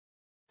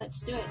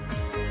Let's do it.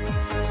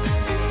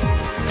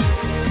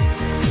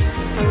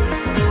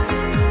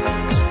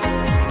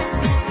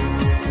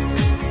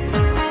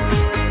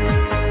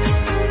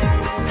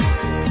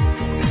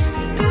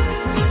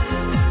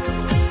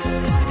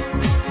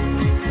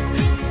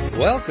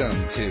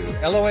 Welcome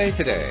to LOA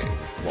Today.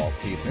 Walt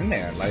Thiessen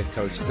and life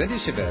coach Cindy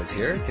Chavez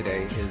here.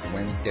 Today is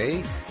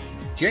Wednesday,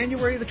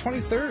 January the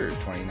 23rd,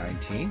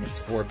 2019. It's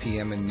 4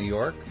 p.m. in New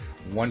York,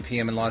 1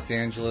 p.m. in Los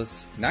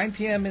Angeles, 9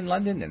 p.m. in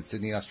London, and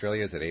Sydney,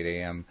 Australia is at 8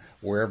 a.m.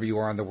 Wherever you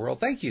are in the world,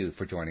 thank you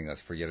for joining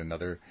us for yet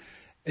another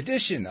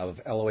edition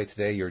of LOA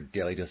Today, your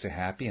daily dose of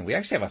happy. And we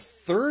actually have a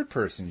third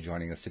person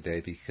joining us today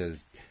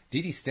because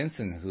Dee Dee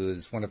Stinson, who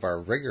is one of our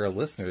regular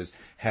listeners,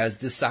 has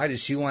decided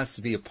she wants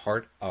to be a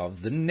part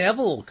of the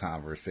Neville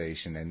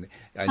conversation.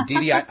 And Dee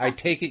Dee, I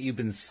take it you've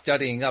been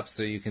studying up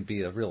so you can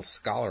be a real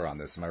scholar on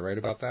this. Am I right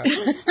about that?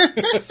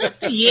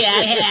 Yeah,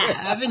 I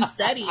have. I've been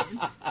studying.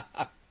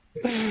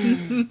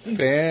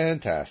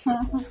 Fantastic.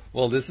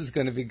 Well, this is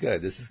going to be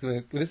good. This is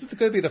going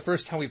to be the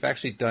first time we've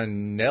actually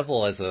done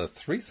Neville as a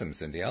threesome,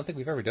 Cindy. I don't think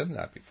we've ever done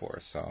that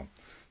before, so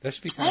that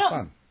should be kind of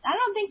fun. I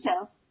don't think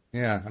so.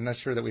 Yeah, I'm not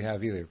sure that we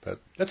have either, but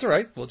that's all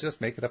right. We'll just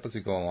make it up as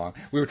we go along.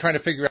 We were trying to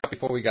figure out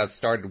before we got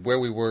started where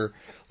we were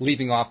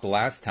leaving off the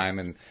last time,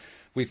 and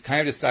we've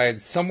kind of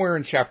decided somewhere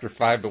in Chapter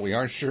 5, but we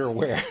aren't sure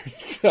where.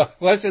 So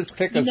let's just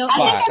pick a spot.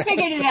 I think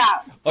I figured it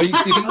out. Oh, you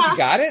think you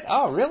got it?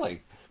 Oh,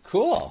 really?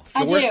 Cool.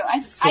 So I do.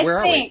 I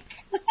where think.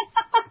 are we?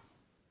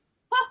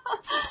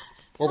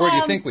 Or where do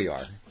you think we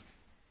are?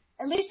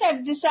 At least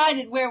I've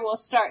decided where we'll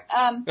start.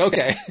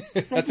 Okay.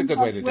 That's a good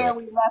way to do it. That's where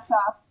we left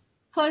off.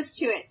 Close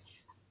to it.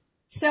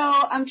 So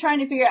I'm trying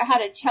to figure out how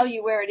to tell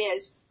you where it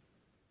is.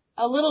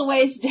 A little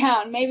ways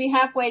down, maybe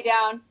halfway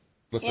down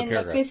in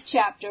the 5th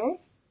chapter,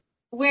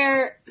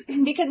 where,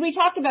 because we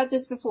talked about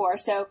this before,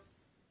 so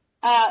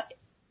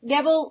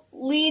Neville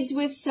leads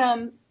with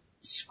some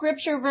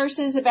scripture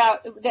verses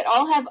about that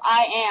all have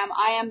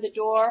I am the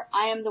door,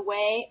 I am the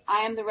way,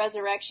 I am the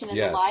resurrection and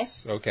the life.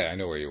 Yes, okay, I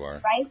know where you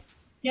are. Right?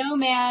 No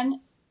man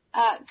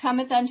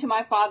cometh unto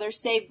my Father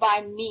save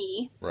by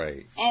me.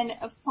 Right. And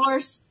of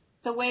course,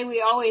 the way we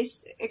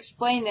always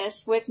explain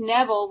this with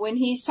Neville, when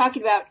he's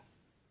talking about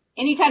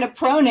any kind of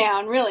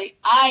pronoun, really,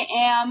 I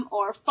am,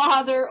 or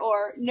Father,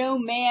 or no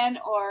man,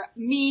 or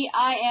me,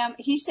 I am,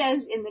 he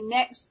says in the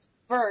next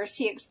verse,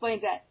 he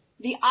explains that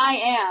the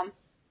I am,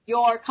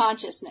 your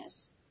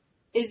consciousness,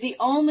 is the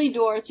only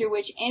door through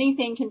which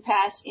anything can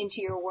pass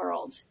into your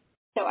world.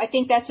 So I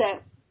think that's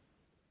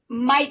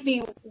might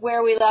be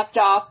where we left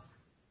off.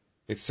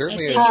 It's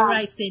certainly I think you're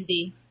right,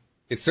 Cindy.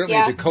 It's certainly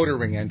a decoder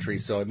ring entry,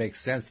 so it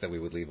makes sense that we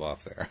would leave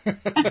off there.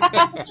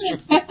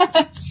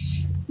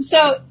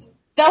 So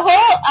the whole,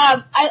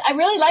 I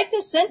really like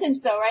this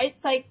sentence though, right?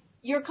 It's like,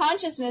 your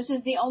consciousness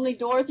is the only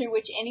door through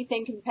which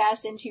anything can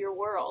pass into your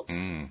world.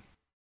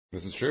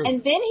 This is true.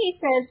 And then he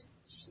says,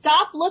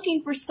 stop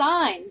looking for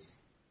signs.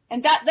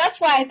 And that's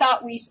why I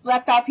thought we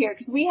left off here,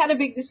 because we had a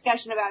big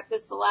discussion about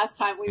this the last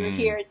time we were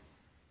here.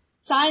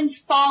 Signs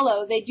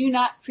follow, they do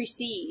not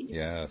precede.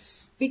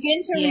 Yes.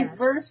 Begin to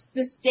reverse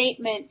the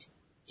statement,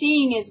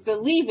 seeing is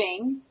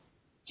believing,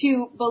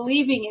 to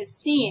believing is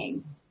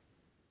seeing.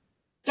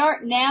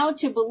 Start now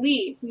to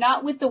believe,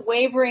 not with the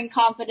wavering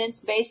confidence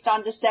based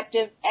on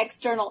deceptive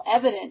external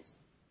evidence,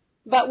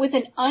 but with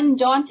an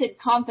undaunted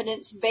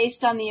confidence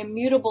based on the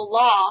immutable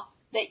law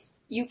that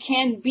you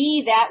can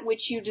be that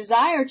which you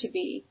desire to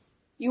be.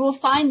 You will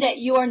find that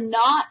you are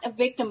not a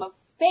victim of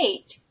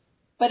fate,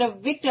 but a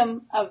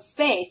victim of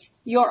faith,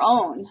 your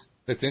own.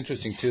 It's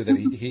interesting, too, that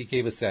he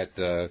gave us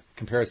that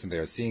comparison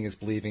there, seeing is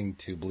believing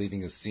to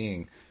believing is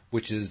seeing,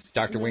 which is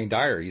Dr. Wayne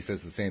Dyer. He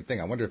says the same thing.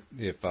 I wonder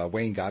if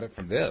Wayne got it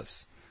from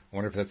this. I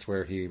wonder if that's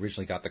where he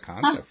originally got the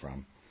concept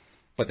from.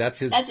 But that's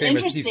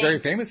famous. He's very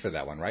famous for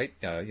that one, right?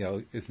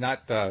 It's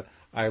not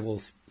I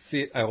will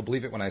see it, I will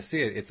believe it when I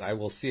see it. It's I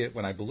will see it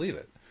when I believe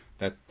it.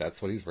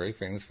 That's what he's very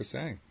famous for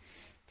saying.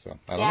 So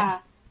I don't know.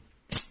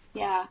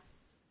 Yeah,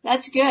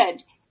 that's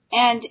good.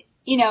 And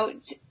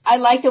I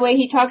like the way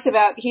he talks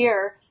about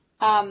here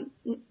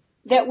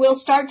that we'll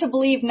start to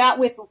believe not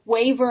with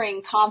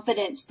wavering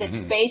confidence that's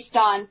based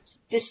on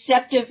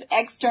deceptive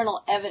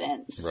external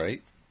evidence.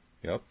 Right.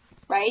 Yep.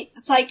 Right?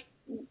 It's like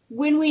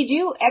when we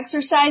do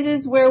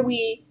exercises where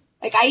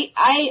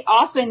I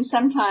often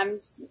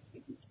sometimes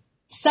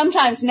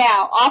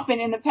now,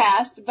 often in the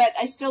past, but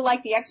I still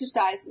like the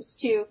exercises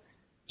to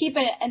keep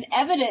an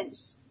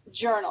evidence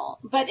journal,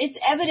 but it's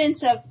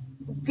evidence of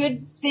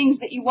good things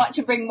that you want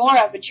to bring more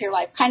of into your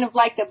life, kind of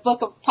like the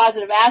book of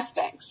positive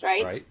aspects,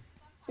 right? Right.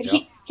 But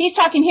he's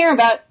talking here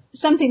about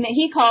something that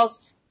he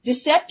calls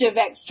deceptive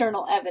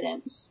external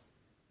evidence.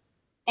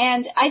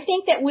 And I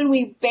think that when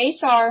we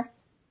base our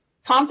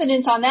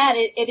confidence on that,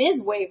 it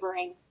is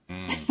wavering.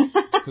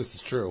 This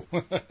is true.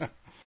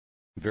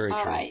 Very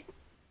All true. right.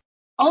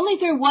 Only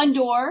through one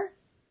door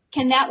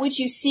can that which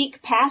you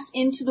seek pass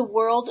into the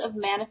world of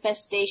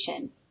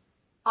manifestation.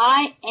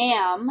 I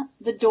am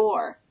the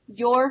door.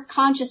 Your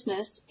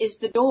consciousness is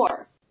the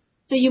door.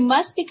 So you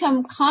must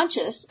become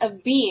conscious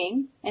of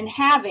being and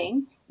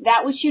having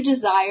that which you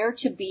desire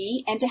to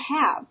be and to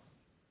have.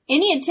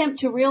 Any attempt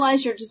to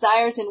realize your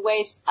desires in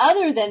ways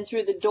other than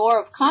through the door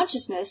of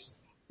consciousness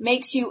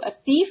makes you a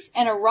thief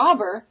and a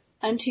robber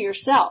unto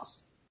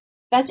yourself.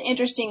 That's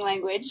interesting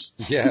language.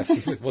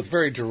 Yes. Well, it's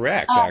very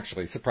direct,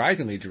 actually.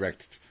 Surprisingly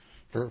direct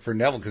for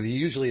Neville, because he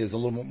usually is a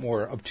little bit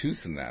more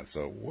obtuse than that.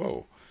 So,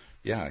 whoa.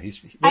 Yeah,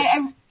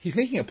 he's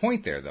making a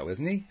point there, though,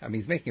 isn't he? I mean,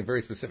 he's making a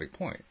very specific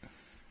point.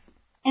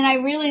 And I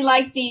really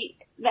like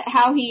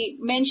how he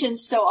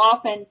mentions so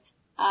often,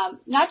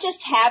 not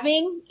just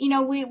having,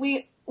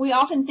 we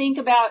often think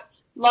about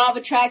law of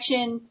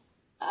attraction,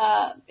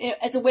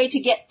 as a way to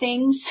get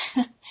things,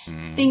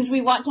 things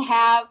we want to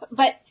have,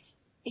 but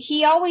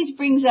he always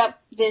brings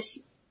up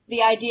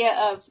the idea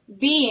of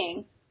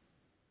being,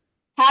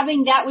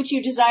 having that which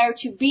you desire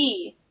to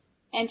be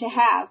and to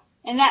have.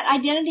 And that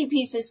identity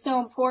piece is so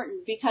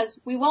important because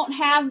we won't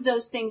have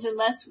those things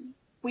unless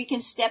we can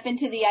step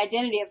into the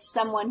identity of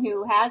someone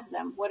who has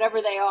them,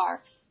 whatever they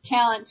are.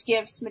 Talents,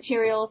 gifts,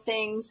 material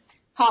things,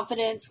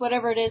 confidence,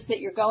 whatever it is that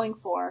you're going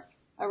for,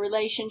 a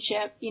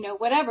relationship,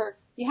 whatever.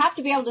 You have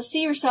to be able to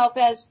see yourself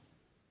as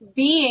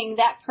being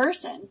that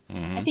person.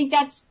 Mm-hmm. I think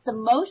that's the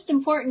most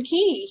important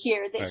key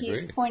here that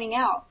he's pointing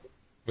out.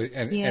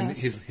 And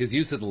his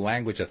use of the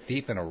language, a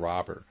thief and a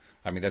robber,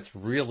 I mean, that's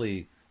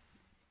really,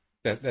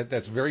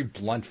 that's very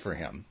blunt for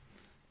him.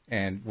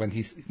 And when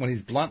he's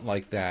blunt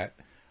like that,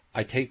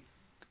 I pay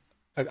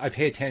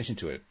attention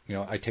to it.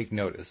 I take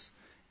notice.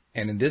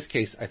 And in this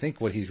case, I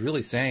think what he's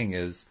really saying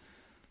is,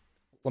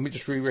 let me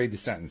just reread the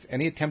sentence.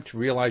 Any attempt to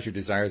realize your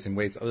desires in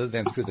ways other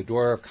than through the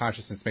door of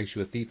consciousness makes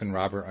you a thief and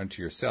robber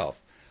unto yourself.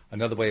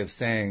 Another way of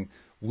saying,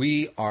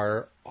 we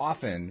are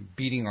often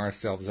beating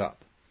ourselves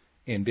up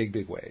in big,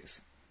 big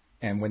ways.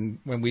 And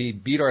when we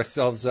beat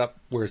ourselves up,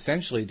 we're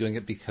essentially doing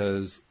it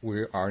because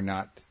we are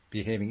not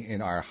behaving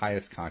in our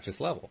highest conscious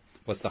level.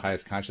 What's the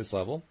highest conscious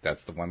level?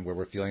 That's the one where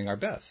we're feeling our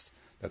best.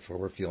 That's where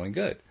we're feeling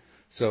good.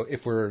 So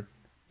if we're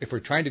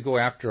trying to go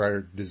after our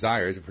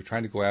desires, if we're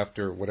trying to go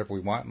after whatever we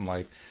want in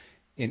life,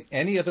 in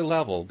any other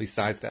level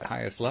besides that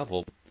highest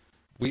level,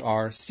 we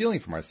are stealing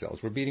from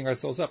ourselves. We're beating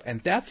ourselves up.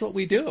 And that's what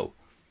we do.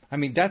 I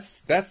mean,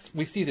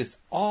 we see this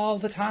all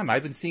the time.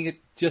 I've been seeing it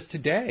just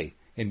today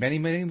in many,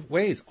 many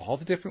ways, all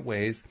the different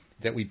ways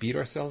that we beat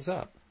ourselves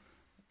up.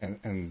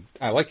 And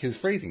I like his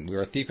phrasing.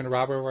 We're a thief and a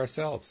robber of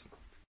ourselves.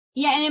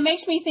 Yeah, and it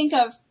makes me think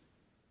of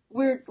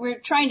we're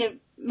trying to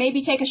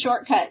maybe take a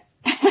shortcut.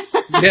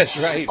 Yes,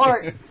 right.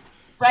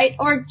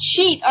 or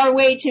cheat our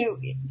way to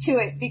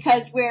it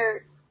because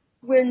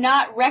we're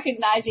not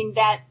recognizing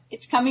that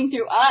it's coming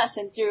through us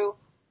and through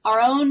our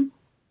own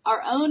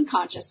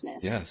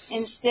consciousness. Yes.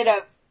 Instead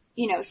of,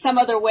 some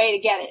other way to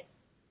get it.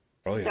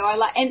 Oh, yes. So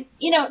and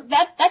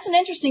that's an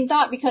interesting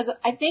thought because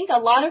I think a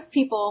lot of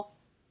people,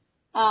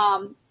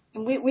 and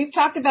we've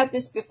talked about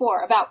this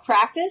before, about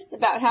practice,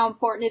 about how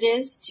important it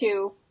is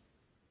to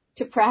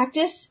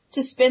practice,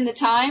 to spend the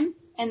time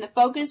and the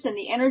focus and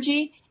the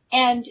energy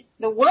and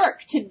the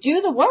work, to do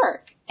the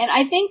work. And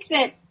I think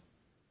that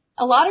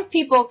a lot of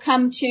people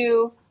come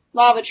to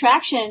law of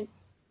attraction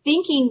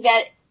thinking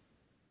that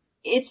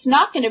it's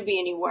not going to be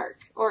any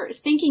work or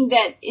thinking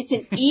that it's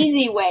an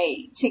easy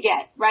way to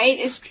get, right?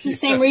 It's the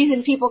same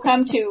reason people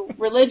come to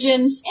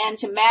religions and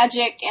to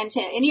magic and to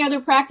any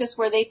other practice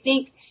where they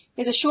think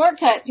there's a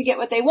shortcut to get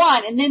what they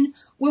want. And then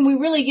when we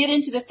really get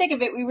into the thick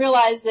of it, we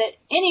realize that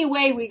any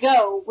way we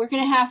go, we're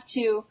going to have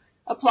to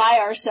apply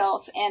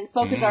ourselves and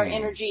focus our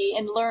energy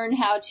and learn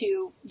how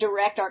to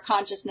direct our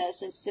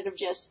consciousness instead of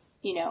just,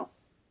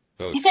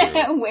 so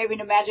true. waving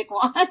a magic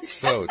wand.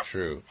 So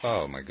true.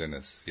 Oh my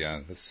goodness. Yeah.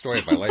 That's the story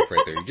of my life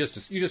right there.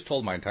 You just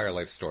told my entire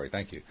life story.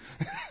 Thank you.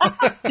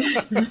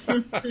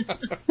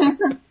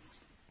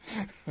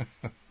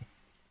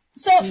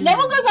 So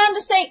Neville goes on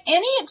to say,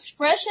 any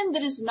expression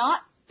that is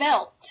not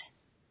felt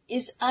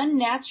is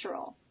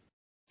unnatural.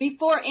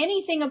 Before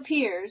anything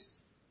appears,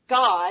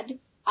 God,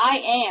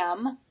 I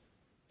am,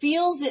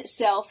 feels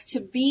itself to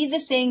be the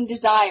thing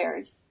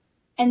desired,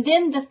 and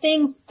then the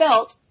thing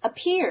felt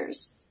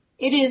appears.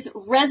 It is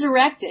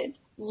resurrected,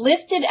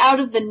 lifted out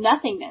of the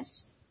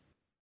nothingness.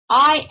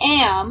 I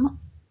am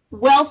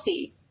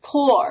wealthy,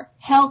 poor,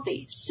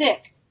 healthy,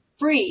 sick,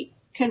 free,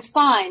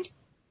 confined,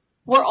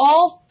 were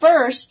all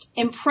first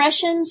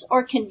impressions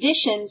or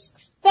conditions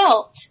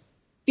felt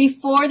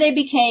before they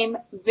became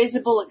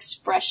visible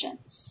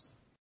expressions.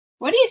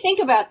 What do you think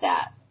about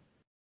that?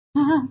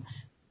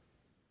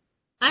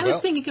 I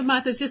was thinking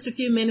about this just a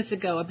few minutes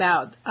ago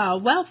about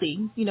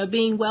wealthy,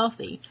 being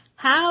wealthy.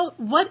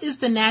 What is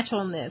the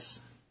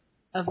naturalness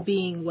of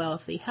being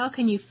wealthy? How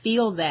can you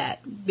feel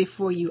that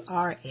before you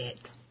are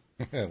it?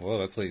 Well,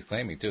 that's what he's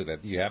claiming too,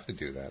 that you have to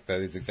do that.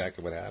 That is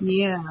exactly what happens.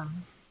 Yeah.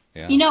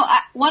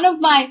 One of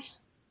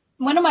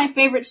my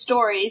favorite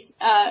stories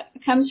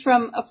comes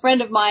from a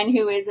friend of mine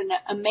who is an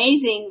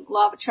amazing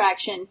law of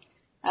attraction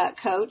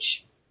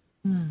coach.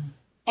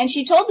 And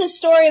she told this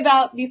story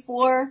about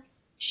before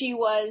she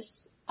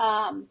was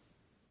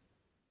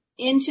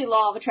into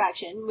law of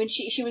attraction, when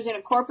she was in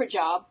a corporate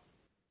job,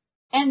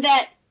 and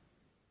that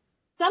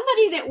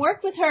somebody that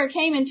worked with her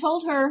came and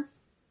told her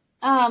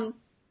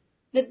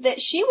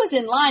that she was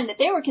in line, that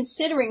they were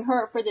considering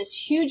her for this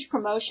huge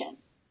promotion.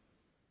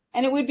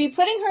 And it would be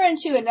putting her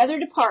into another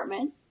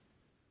department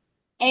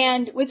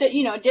and with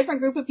a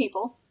different group of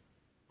people,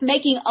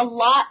 making a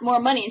lot more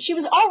money. And she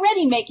was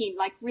already making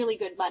like really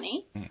good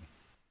money.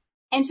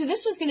 And so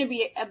this was going to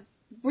be a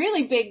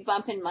really big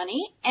bump in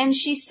money. And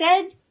she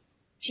said,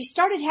 she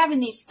started having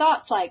these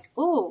thoughts like,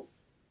 ooh,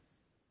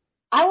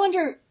 I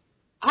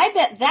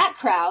bet that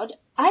crowd,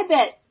 I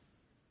bet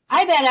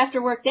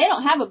after work they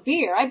don't have a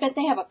beer. I bet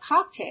they have a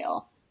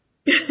cocktail.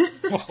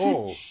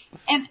 Oh.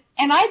 And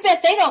I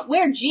bet they don't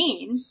wear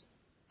jeans.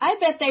 I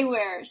bet they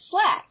wear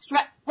slacks,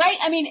 right?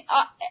 I mean,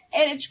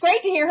 and it's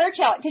great to hear her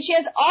tell it because she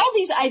has all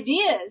these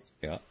ideas.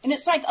 Yeah. And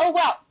it's like, oh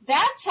wow,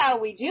 that's how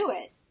we do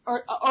it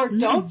or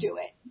don't do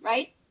it,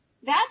 right?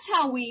 That's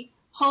how we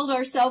hold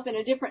ourselves in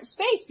a different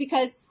space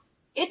because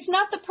it's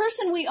not the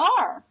person we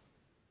are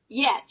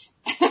yet.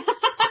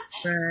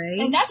 Right.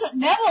 And that's what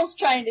Neville's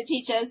trying to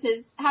teach us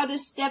is how to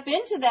step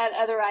into that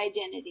other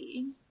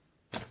identity.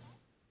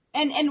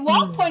 And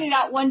Walt pointed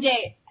out one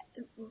day,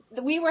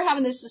 we were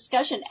having this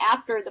discussion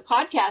after the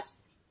podcast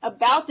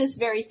about this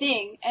very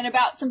thing and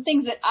about some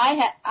things that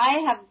I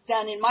have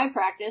done in my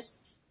practice.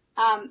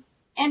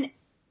 And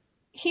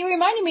he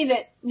reminded me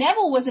that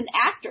Neville was an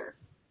actor.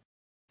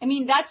 I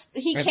mean,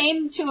 he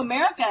came to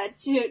America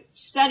to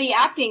study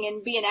acting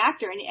and be an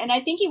actor. And I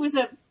think he was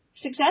a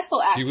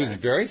successful actor. He was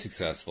very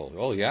successful.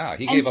 Oh yeah.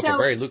 He gave up a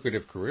very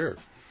lucrative career.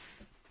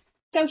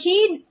 So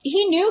he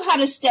knew how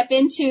to step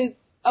into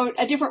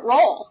a different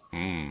role,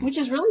 which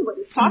is really what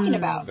he's talking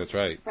about. That's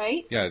right.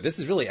 Right? Yeah, this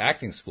is really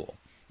acting school.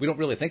 We don't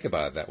really think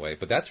about it that way,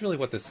 but that's really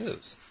what this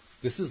is.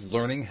 This is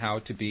learning how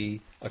to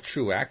be a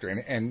true actor.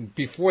 And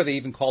before they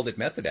even called it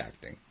method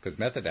acting, because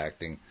method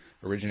acting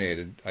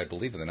originated, I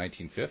believe, in the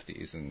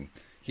 1950s. And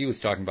he was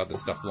talking about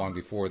this stuff long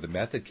before the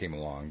method came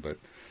along. But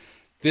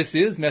this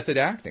is method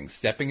acting,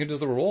 stepping into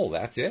the role.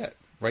 That's it,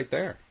 right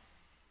there.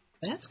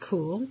 That's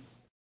cool.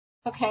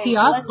 Okay. He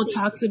also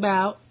talks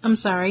about,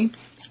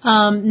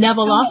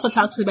 Neville also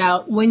talks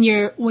about when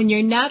you're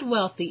not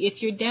wealthy,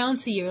 if you're down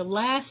to your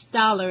last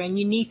dollar and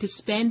you need to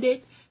spend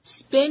it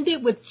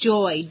with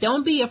joy.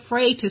 Don't be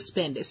afraid to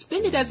spend it.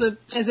 Spend it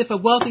as if a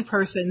wealthy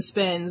person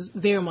spends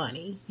their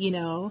money,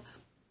 You're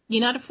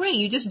not afraid.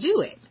 You just do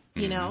it,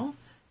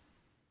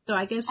 So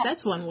I guess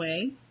that's one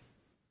way.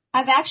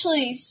 I've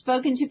actually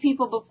spoken to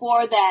people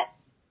before that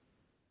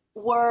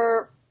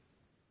were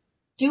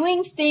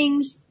doing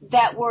things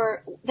that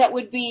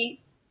would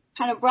be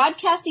kind of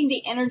broadcasting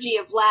the energy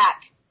of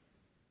lack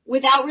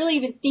without really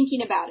even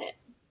thinking about it.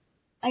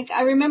 Like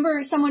I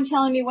remember someone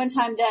telling me one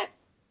time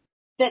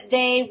that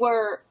they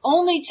were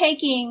only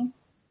taking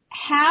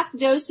half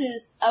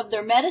doses of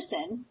their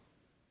medicine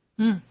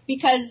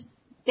because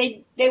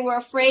they were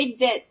afraid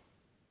that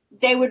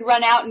they would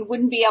run out and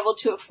wouldn't be able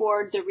to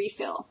afford the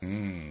refill.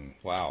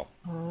 Wow.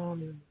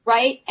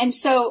 Right? And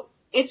so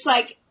it's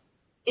like,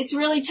 it's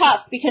really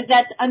tough because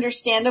that's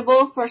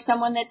understandable for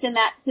someone that's in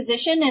that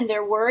position and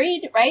they're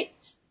worried, right?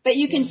 But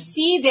you can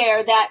see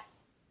there that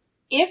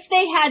if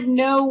they had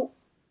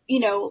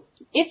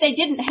if they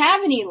didn't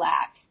have any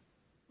lack,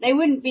 they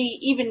wouldn't be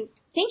even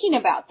thinking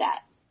about that.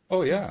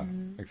 Oh yeah,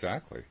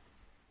 exactly.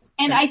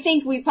 And I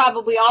think we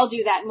probably all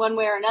do that in one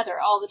way or another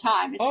all the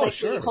time. It's like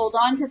sure. we hold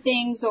on to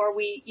things or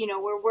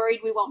we're worried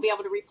we won't be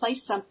able to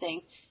replace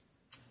something.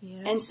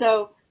 Yeah. And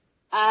so,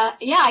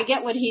 I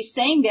get what he's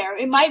saying there.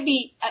 It might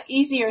be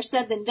easier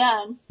said than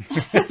done.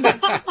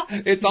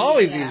 It's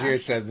always easier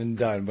said than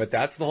done, but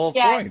that's the whole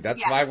point.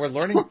 That's why we're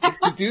learning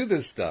to do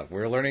this stuff.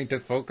 We're learning to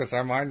focus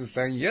our minds and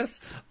saying, yes,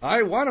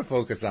 I want to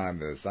focus on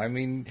this. I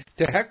mean,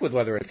 to heck with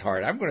whether it's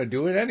hard. I'm going to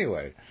do it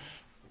anyway.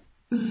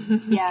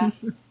 Yeah.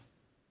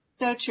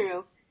 So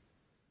true.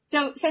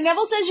 So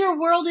Neville says your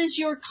world is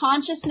your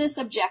consciousness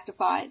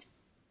objectified.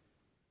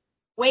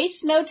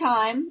 Waste no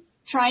time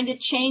trying to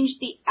change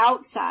the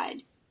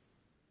outside.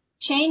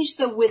 Change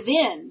the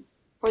within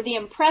or the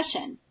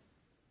impression,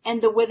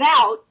 and the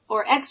without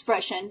or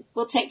expression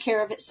will take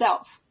care of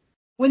itself.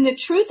 When the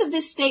truth of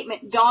this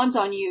statement dawns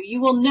on you,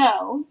 you will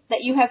know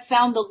that you have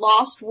found the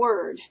lost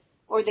word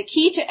or the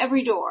key to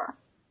every door.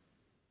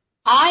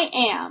 I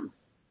am,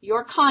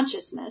 your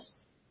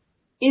consciousness,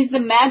 is the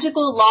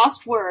magical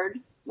lost word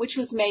which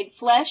was made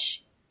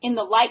flesh in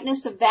the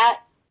likeness of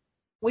that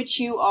which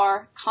you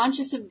are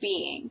conscious of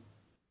being.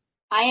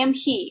 I am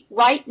he,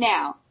 right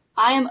now.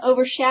 I am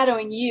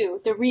overshadowing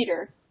you, the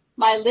reader,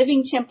 my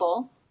living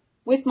temple,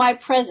 with my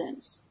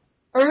presence,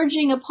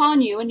 urging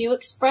upon you a new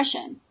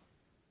expression.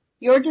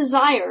 Your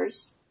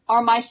desires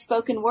are my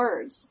spoken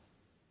words.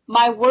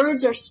 My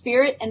words are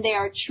spirit, and they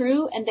are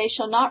true, and they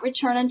shall not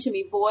return unto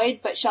me void,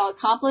 but shall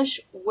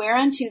accomplish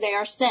whereunto they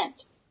are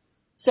sent.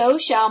 So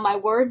shall my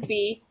word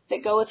be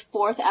that goeth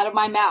forth out of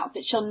my mouth.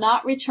 It shall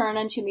not return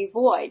unto me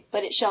void,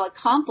 but it shall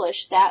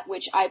accomplish that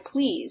which I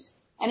please,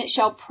 and it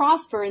shall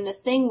prosper in the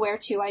thing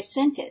whereto I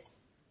sent it.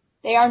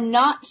 They are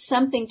not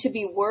something to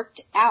be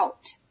worked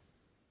out.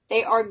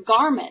 They are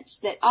garments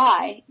that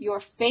I,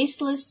 your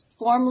faceless,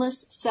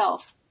 formless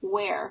self,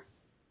 wear.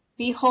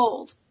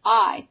 Behold,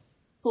 I,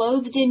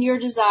 clothed in your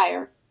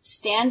desire,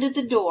 stand at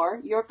the door,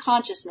 your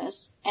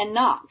consciousness, and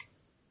knock.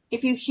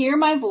 If you hear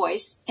my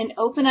voice and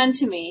open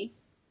unto me,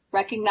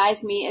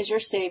 recognize me as your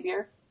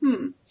Savior,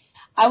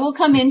 I will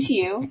come into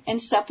you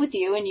and sup with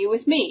you and you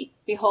with me.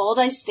 Behold,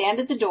 I stand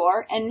at the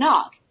door and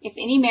knock. If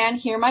any man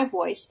hear my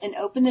voice and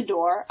open the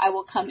door, I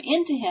will come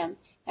into him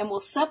and will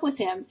sup with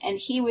him and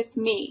he with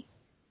me.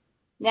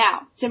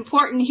 Now, it's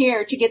important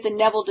here to get the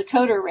Neville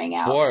decoder ring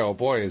out. Boy, oh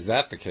boy, is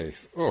that the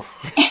case. Oh.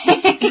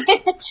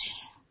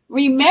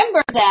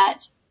 Remember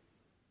that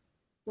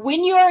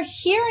when you're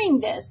hearing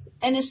this,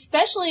 and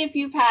especially if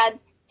you've had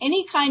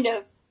any kind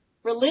of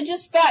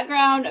religious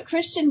background, a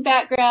Christian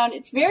background,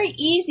 it's very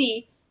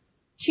easy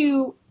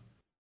to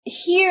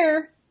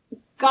hear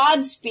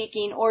God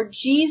speaking or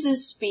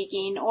Jesus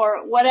speaking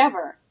or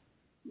whatever.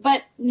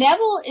 But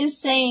Neville is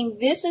saying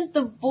this is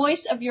the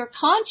voice of your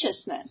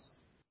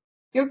consciousness.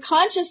 Your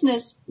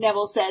consciousness,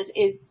 Neville says,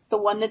 is the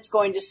one that's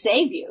going to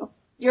save you.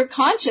 Your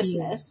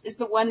consciousness is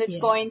the one that's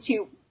going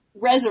to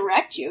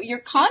resurrect you. Your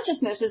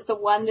consciousness is the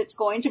one that's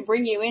going to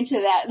bring you into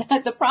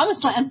the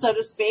promised land, so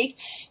to speak.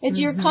 It's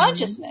your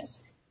consciousness.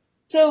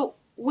 So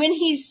when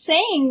he's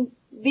saying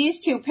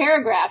these two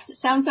paragraphs, it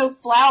sounds so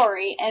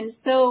flowery and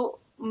so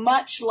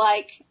much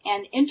like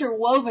and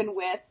interwoven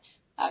with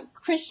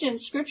Christian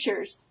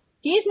scriptures.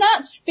 He's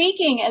not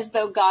speaking as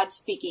though God's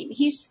speaking.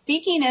 He's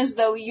speaking as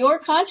though your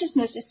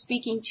consciousness is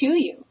speaking to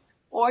you,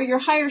 or your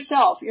higher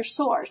self, your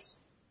source.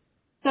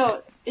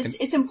 So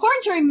it's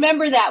important to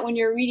remember that when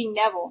you're reading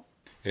Neville.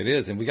 It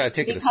is, and we got to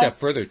take it a step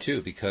further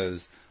too,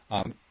 because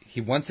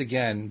he once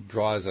again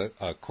draws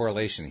a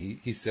correlation.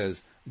 He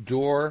says,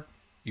 "Door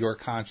your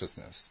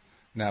consciousness."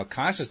 Now,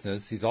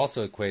 consciousness he's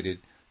also equated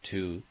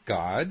to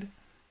God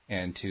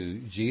and to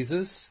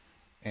Jesus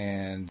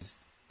and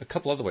a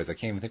couple other ways. I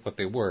can't even think what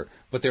they were,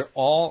 but they're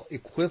all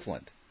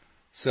equivalent.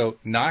 So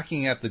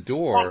knocking at the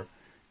door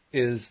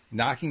is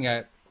knocking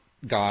at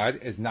God,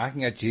 is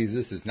knocking at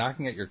Jesus, is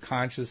knocking at your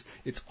conscience.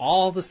 It's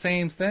all the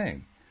same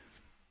thing.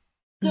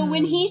 So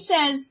when he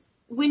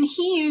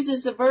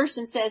uses a verse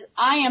and says,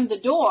 I am the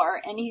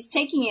door, and he's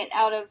taking it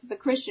out of the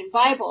Christian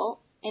Bible,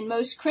 and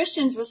most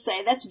Christians will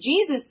say, that's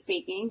Jesus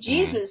speaking.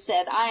 Jesus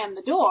said, I am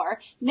the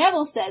door.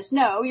 Neville says,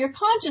 no, your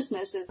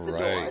consciousness is the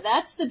door.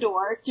 That's the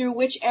door through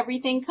which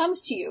everything comes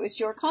to you. It's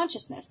your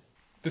consciousness.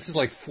 This is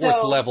like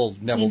fourth level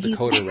Neville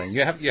decoder ring.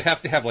 You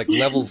have to have like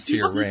levels to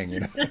your ring, you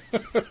know.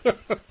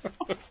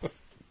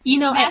 You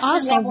know, I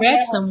also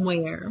read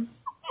somewhere.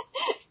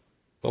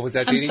 What was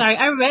that, I'm Dee? sorry,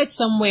 I read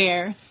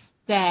somewhere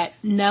that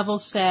Neville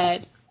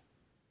said,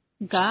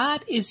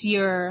 God is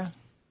your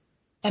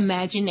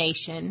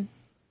imagination,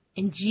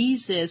 and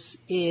Jesus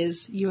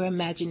is your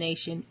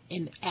imagination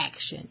in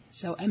action.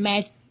 So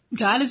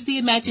God is the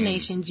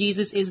imagination,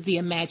 Jesus is the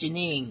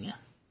imagining.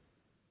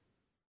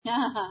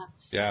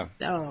 Yeah.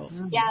 Oh.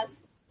 Yeah.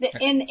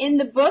 In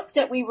the book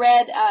that we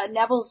read,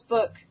 Neville's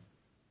book,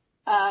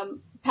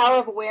 Power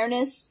of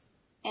Awareness,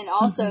 and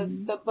also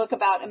the book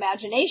about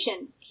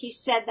imagination, he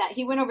said that.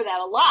 He went over that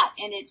a lot,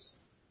 and it's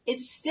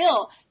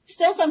still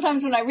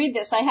sometimes when I read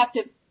this, I have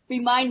to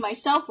remind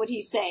myself what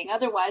he's saying.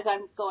 Otherwise,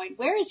 I'm going,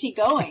 where is he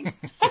going?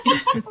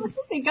 Where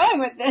is he going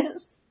with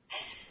this?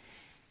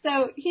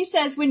 So he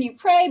says, when you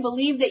pray,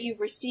 believe that you've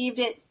received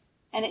it,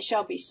 and it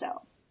shall be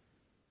so.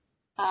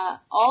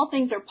 All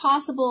things are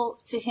possible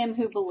to him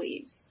who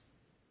believes.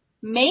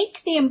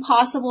 Make the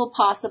impossible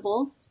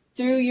possible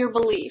through your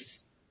belief,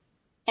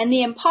 and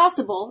the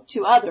impossible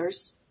to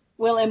others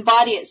will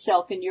embody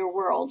itself in your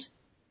world.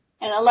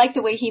 And I like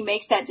the way he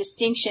makes that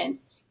distinction.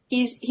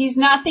 He's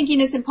not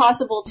thinking it's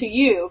impossible to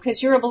you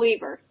because you're a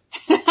believer.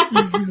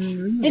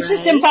 It's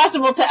just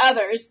impossible to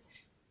others.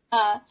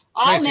 All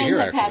men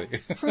have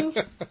had proof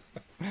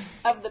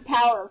of the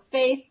power of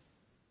faith.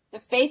 The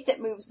faith that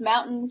moves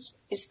mountains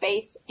is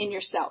faith in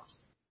yourself.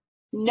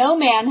 No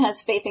man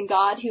has faith in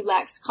God who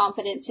lacks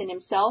confidence in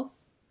himself.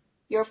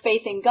 Your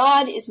faith in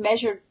God is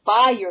measured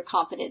by your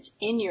confidence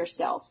in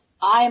yourself.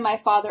 I and my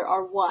Father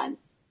are one.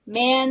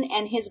 Man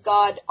and his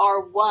God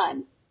are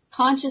one.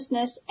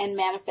 Consciousness and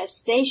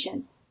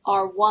manifestation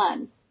are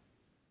one.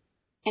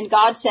 And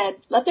God said,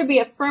 let there be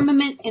a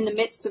firmament in the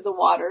midst of the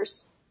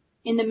waters.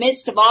 In the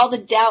midst of all the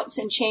doubts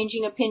and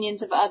changing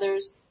opinions of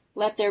others,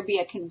 let there be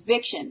a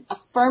conviction, a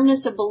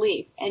firmness of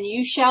belief, and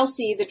you shall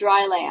see the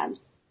dry land.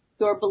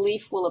 Your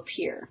belief will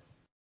appear.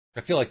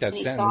 I feel like that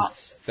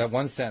sentence, that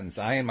one sentence,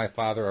 I and my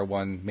Father are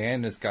one, man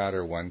and his God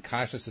are one,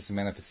 consciousness and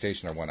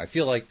manifestation are one. I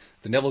feel like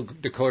the Neville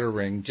decoder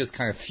ring just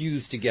kind of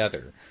fused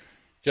together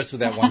just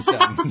with that one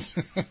sentence.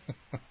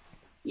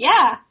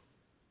 Yeah.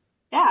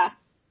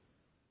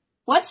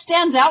 What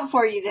stands out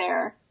for you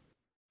there?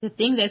 The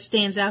thing that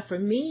stands out for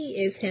me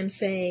is him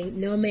saying,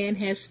 no man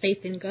has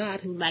faith in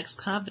God who lacks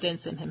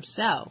confidence in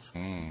himself.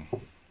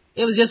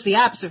 It was just the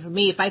opposite for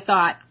me. If I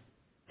thought,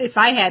 if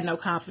I had no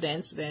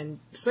confidence, then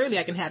certainly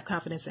I can have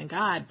confidence in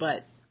God,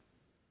 but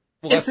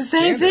it's the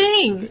same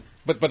thing.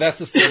 But that's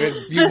the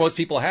standard view most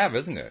people have,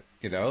 isn't it?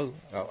 You know,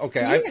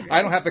 okay, yes.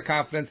 I don't have the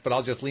confidence, but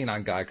I'll just lean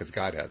on God because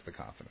God has the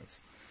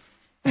confidence.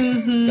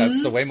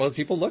 That's the way most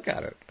people look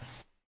at it.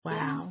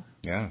 Wow.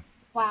 Yeah.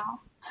 Wow.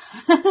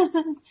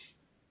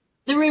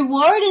 The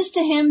reward is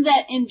to him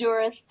that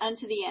endureth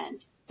unto the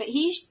end. But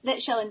he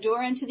that shall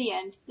endure unto the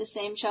end, the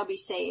same shall be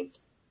saved.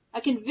 A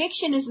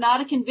conviction is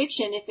not a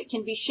conviction if it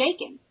can be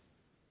shaken.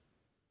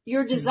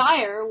 Your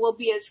desire will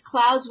be as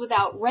clouds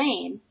without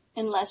rain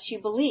unless you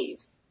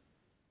believe.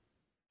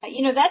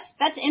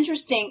 That's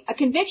interesting. A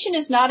conviction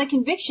is not a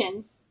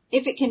conviction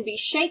if it can be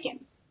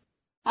shaken.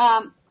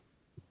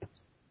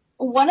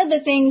 One of the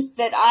things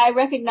that I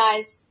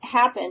recognize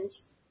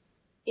happens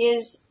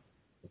is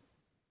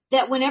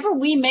that whenever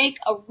we make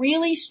a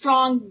really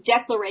strong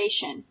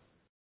declaration,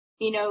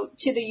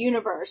 to the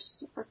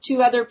universe or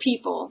to other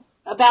people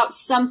about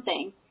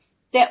something,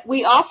 that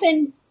we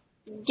often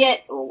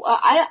get,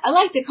 I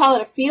like to call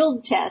it a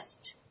field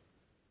test.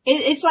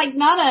 It's like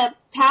not a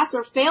pass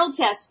or fail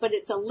test, but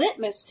it's a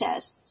litmus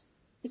test.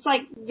 It's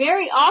like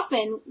very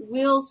often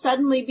we'll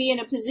suddenly be in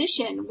a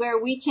position where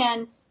we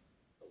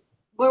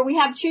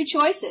have two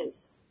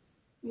choices.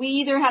 We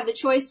either have the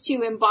choice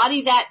to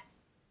embody that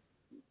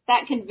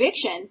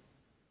conviction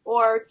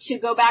or to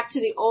go back to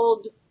the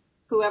old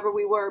whoever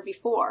we were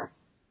before.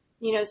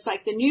 It's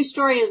like the new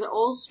story or the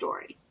old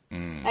story.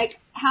 Like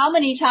how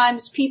many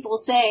times people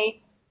say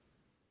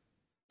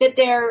that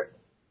they're,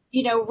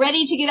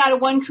 ready to get out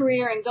of one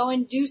career and go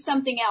and do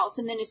something else.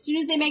 And then as soon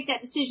as they make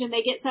that decision,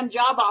 they get some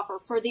job offer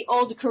for the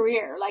old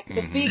career, like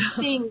the big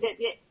thing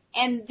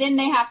and then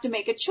they have to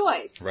make a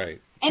choice.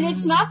 Right. And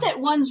it's not that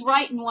one's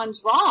right and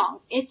one's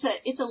wrong. It's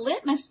a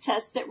litmus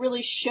test that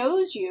really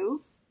shows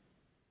you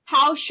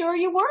how sure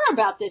you were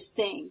about this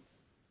thing.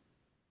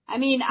 I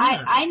mean,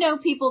 yeah. I know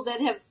people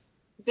that have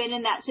been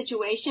in that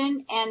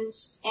situation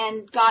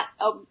and got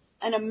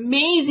an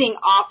amazing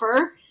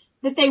offer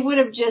that they would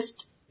have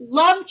just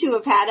loved to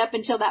have had up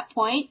until that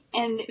point,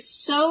 and it's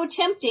so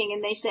tempting,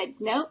 and they said,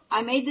 no,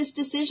 I made this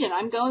decision,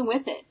 I'm going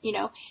with it,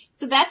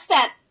 So that's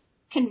that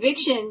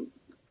conviction,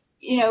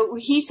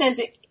 he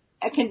says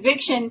a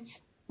conviction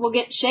will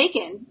get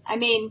shaken. I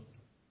mean,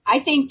 I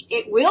think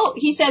it will.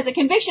 He says a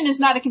conviction is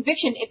not a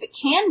conviction if it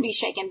can be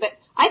shaken, but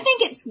I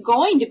think it's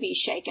going to be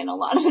shaken a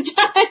lot of the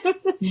time.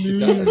 It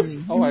does.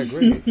 Oh, I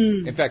agree.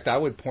 In fact, I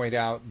would point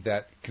out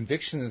that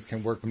convictions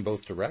can work in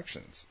both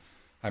directions.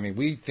 I mean,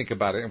 we think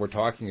about it and we're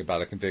talking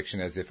about a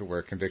conviction as if it were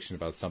a conviction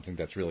about something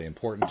that's really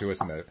important to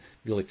us and that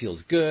really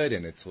feels good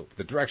and it's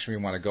the direction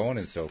we want to go in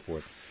and so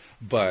forth.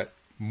 But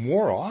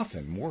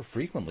more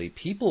frequently,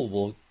 people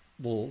will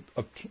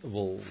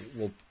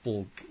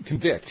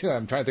convict.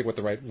 I'm trying to think what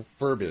the right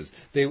verb is.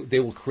 They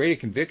will create a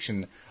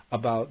conviction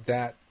about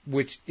that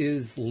which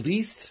is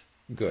least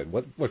good,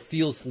 what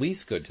feels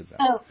least good to them.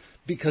 Oh,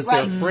 because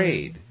right. They're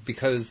afraid,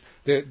 because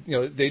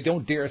they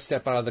don't dare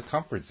step out of the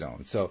comfort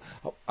zone. So,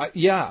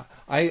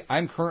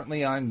 I'm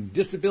currently on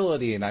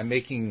disability and I'm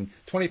making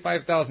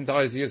 $25,000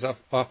 a year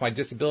off my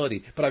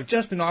disability, but I've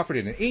just been offered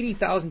an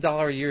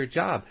 $80,000 a year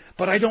job,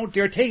 but I don't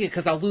dare take it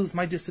because I'll lose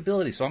my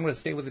disability. So I'm going to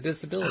stay with the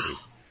disability.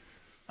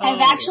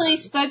 I've actually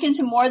spoken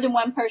to more than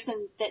one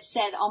person that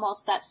said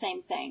almost that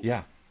same thing.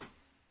 Yeah.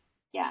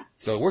 Yeah.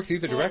 So it works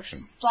either direction.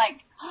 It's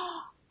like,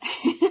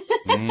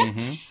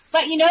 mm-hmm.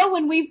 But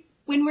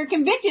when we're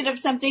convicted of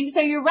something, so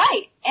you're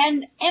right.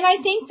 And I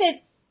think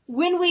that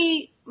when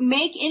we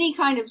make any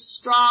kind of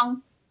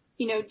strong,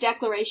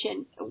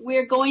 declaration,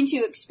 we're going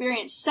to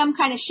experience some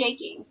kind of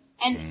shaking.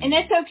 And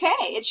it's okay.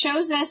 It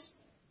shows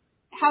us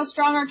how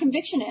strong our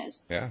conviction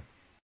is. Yeah.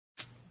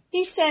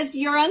 He says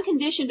your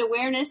unconditioned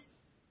awareness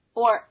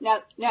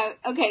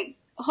okay,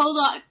 hold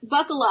on,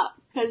 buckle up,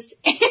 because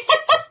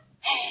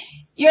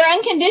your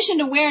unconditioned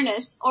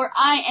awareness, or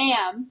I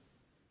am,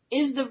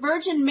 is the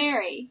Virgin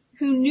Mary,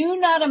 who knew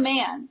not a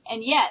man,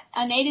 and yet,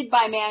 unaided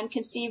by man,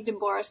 conceived and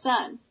bore a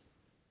son.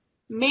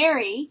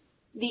 Mary,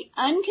 the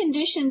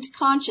unconditioned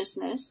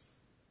consciousness,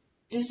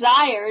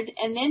 desired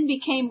and then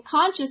became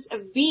conscious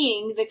of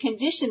being the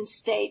conditioned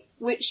state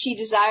which she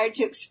desired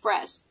to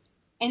express,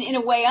 and in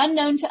a way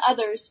unknown to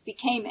others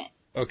became it.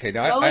 Okay,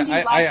 now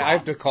I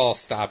have to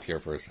stop here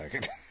for a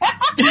second.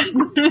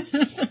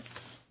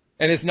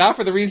 And it's not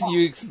for the reason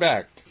you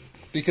expect.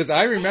 Because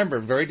I remember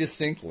very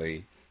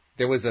distinctly,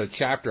 there was a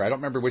chapter, I don't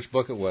remember which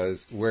book it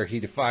was, where he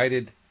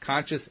divided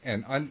conscious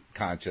and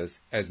unconscious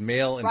as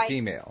male and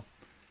female.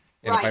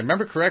 And if I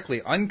remember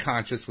correctly,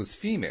 unconscious was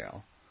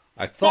female,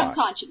 I thought.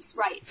 Subconscious,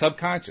 right.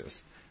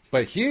 Subconscious.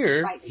 But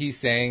here, he's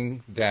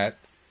saying that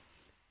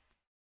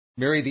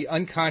Mary, the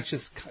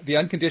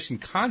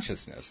unconditioned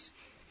consciousness,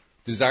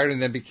 desired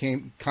and then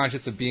became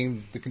conscious of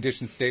being the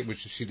conditioned state which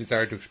she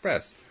desired to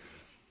express.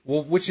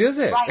 Well, which is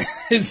it? Right.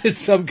 Is it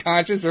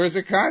subconscious or is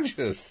it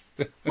conscious?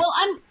 Well,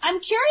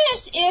 I'm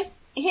curious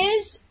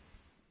if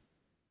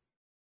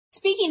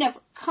speaking of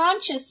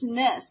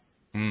consciousness,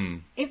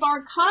 if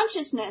our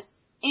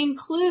consciousness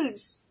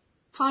includes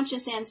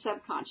conscious and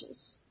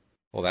subconscious.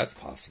 Well, that's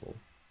possible.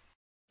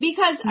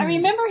 Because I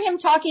remember him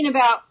talking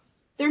about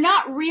they're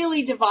not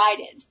really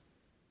divided.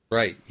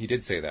 Right. He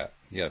did say that.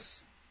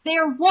 Yes.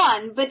 They're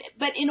one, but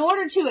in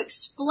order to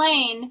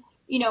explain,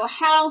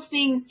 how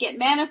things get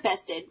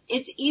manifested,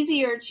 it's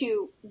easier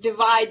to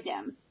divide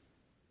them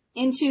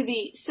into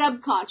the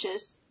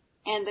subconscious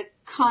and the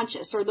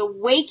conscious, or the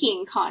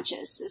waking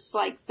conscious. It's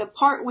like the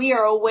part we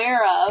are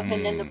aware of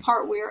and then the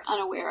part we are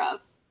unaware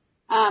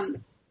of.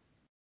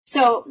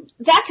 So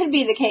that could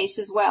be the case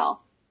as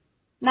well.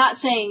 Not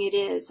saying it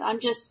is.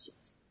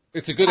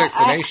 It's a good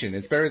explanation.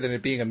 It's better than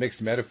it being a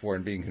mixed metaphor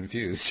and being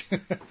confused.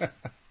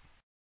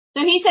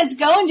 So he says,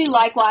 go and do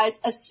likewise.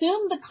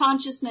 Assume the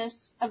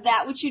consciousness of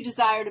that which you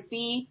desire to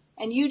be,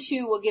 and you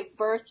too will give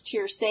birth to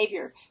your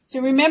Savior. So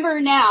remember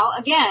now,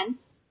 again,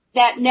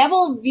 that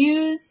Neville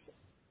views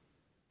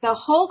the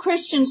whole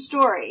Christian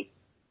story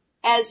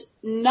as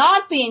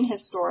not being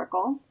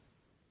historical,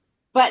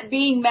 but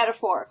being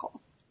metaphorical.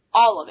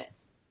 All of it.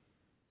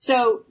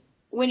 So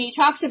when he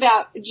talks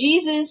about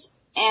Jesus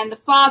and the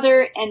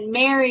Father and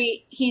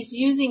Mary, he's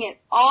using it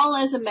all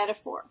as a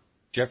metaphor.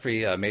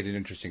 Jeffrey made an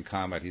interesting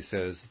comment. He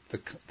says,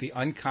 the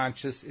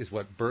unconscious is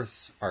what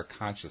births our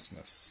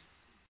consciousness.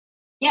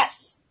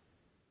 Yes.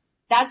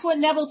 That's what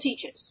Neville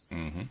teaches.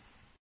 Mm-hmm.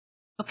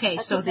 Okay,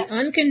 so the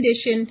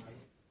unconditioned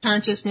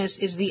consciousness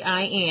is the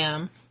I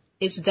am.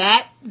 Is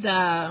that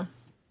the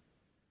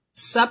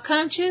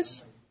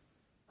subconscious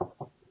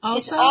also?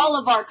 It's all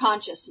of our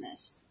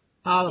consciousness.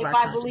 All of our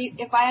consciousness.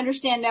 If I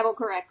understand Neville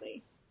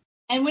correctly.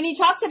 And when he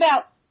talks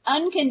about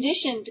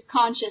unconditioned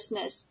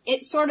consciousness,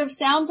 it sort of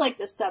sounds like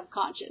the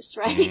subconscious,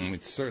 right?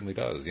 It certainly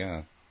does,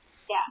 yeah.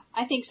 Yeah,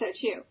 I think so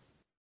too.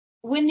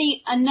 When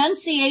the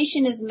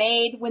annunciation is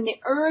made, when the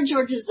urge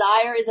or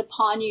desire is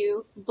upon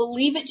you,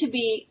 believe it to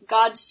be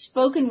God's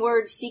spoken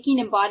word seeking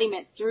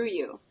embodiment through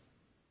you.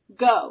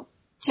 Go,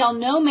 tell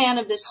no man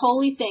of this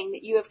holy thing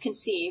that you have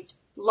conceived.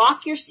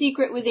 Lock your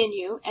secret within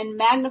you and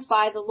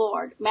magnify the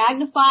Lord.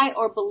 Magnify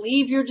or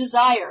believe your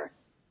desire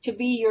to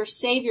be your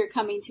Savior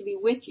coming to be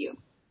with you.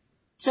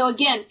 So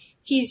again,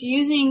 he's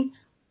using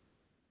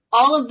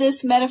all of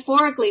this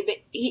metaphorically, but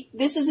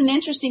this is an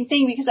interesting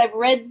thing because I've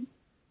read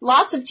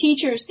lots of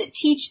teachers that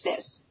teach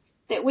this,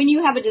 that when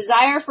you have a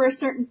desire for a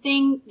certain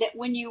thing, that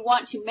when you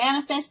want to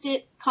manifest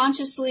it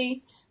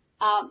consciously,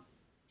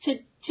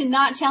 to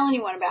not tell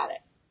anyone about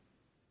it.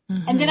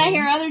 Mm-hmm. And then I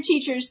hear other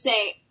teachers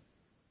say,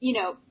 you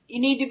know, you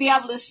need to be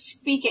able to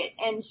speak it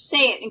and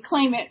say it and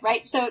claim it,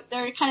 right? So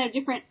there are kind of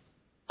different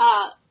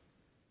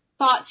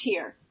thoughts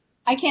here.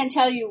 I can't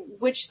tell you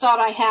which thought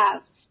I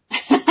have.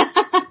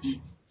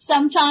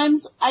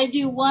 Sometimes I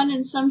do one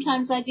and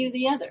sometimes I do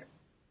the other.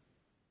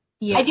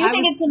 Yeah, I do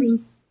think it's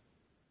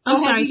I'm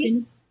sorry,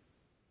 Cindy.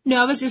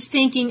 No, I was just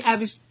thinking,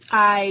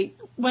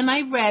 when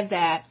I read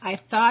that, I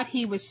thought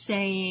he was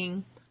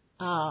saying,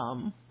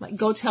 like,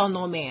 go tell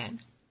no man.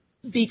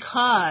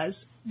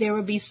 Because there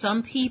will be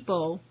some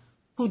people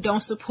who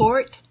don't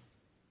support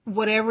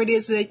whatever it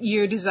is that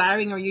you're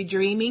desiring or you're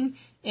dreaming,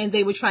 and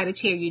they would try to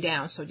tear you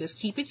down. So just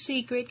keep it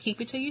secret,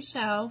 keep it to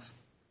yourself.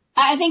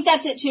 I think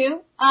that's it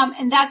too.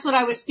 And that's what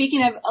I was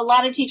speaking of. A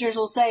lot of teachers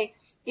will say,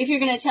 if you're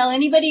going to tell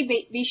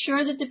anybody, be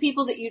sure that the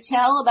people that you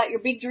tell about your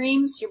big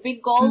dreams, your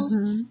big goals,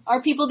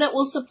 are people that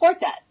will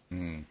support that.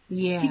 Mm.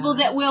 Yeah. People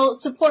that will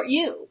support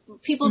you.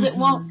 People that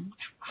won't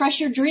crush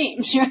your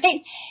dreams,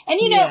 right?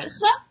 And you know,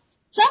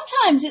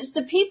 sometimes it's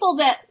the people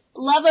that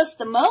love us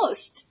the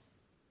most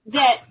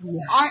that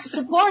aren't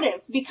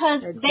supportive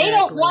because they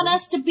don't want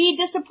us to be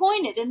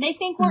disappointed and they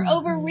think we're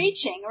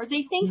overreaching or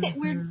they think that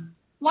we're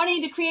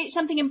wanting to create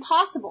something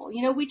impossible.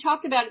 You know, we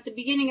talked about at the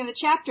beginning of the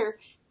chapter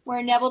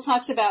where Neville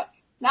talks about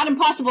not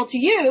impossible to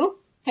you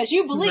because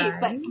you believe,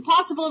 but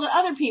impossible to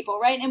other people,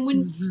 right? And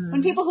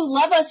when people who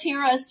love us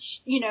hear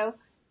us, you know,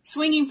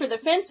 swinging for the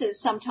fences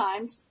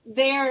sometimes,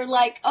 they're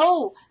like,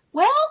 oh,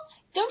 well,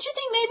 don't you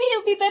think maybe it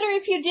would be better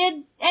if you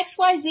did X,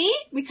 Y, Z?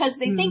 Because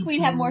they think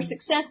we'd have more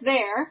success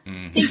there,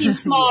 thinking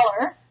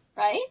smaller,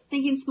 right?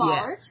 Thinking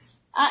smaller. Yes.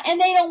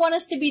 And they don't want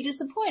us to be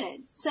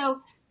disappointed.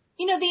 So,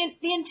 you know,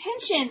 the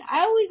intention,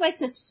 I always like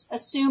to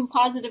assume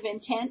positive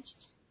intent,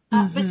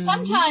 but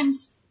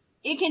sometimes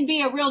it can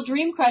be a real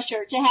dream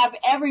crusher to have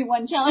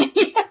everyone telling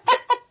you.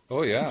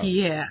 Oh, yeah.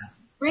 Yeah.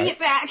 Bring it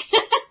back.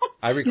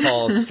 I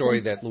recall a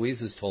story that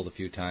Louise has told a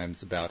few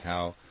times about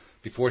how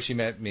before she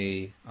met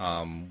me,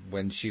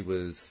 when she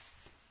was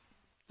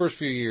first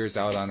few years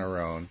out on her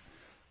own,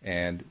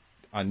 and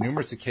on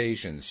numerous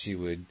occasions she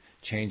would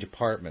change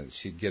apartments,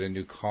 she'd get a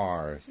new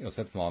car, you know,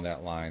 something along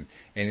that line,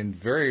 and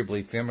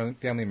invariably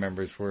family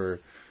members were,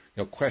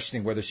 you know,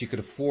 questioning whether she could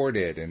afford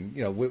it, and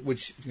you know,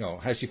 which, you know,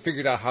 has she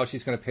figured out how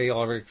she's going to pay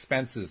all of her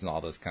expenses and all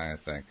this kind of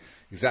thing.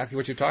 Exactly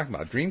what you're talking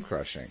about, dream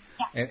crushing,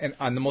 and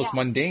on the most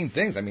mundane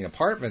things. I mean,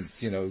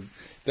 apartments, you know,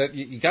 that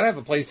you got to have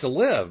a place to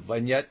live,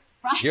 and yet.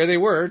 Right. Here they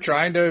were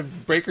trying to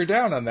break her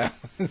down on that.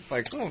 It's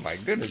like, oh my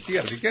goodness, you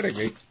got to be kidding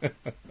me. Yeah,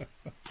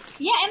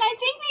 and I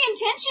think the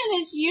intention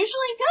is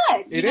usually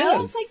good. It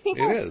is. Like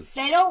people, it is.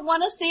 They don't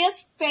want to see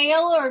us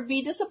fail or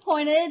be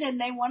disappointed, and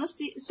they want to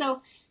see.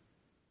 So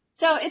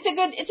it's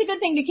a good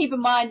thing to keep in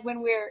mind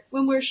when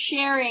we're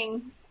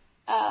sharing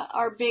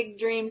our big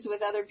dreams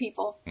with other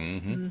people.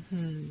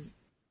 Absolutely.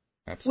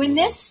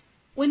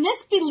 When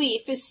this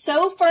belief is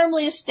so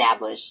firmly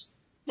established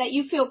that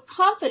you feel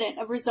confident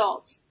of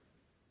results,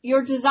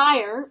 your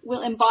desire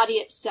will embody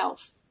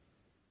itself.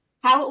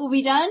 How it will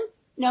be done,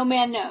 no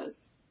man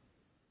knows.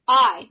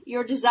 I,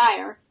 your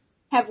desire,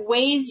 have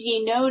ways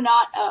ye know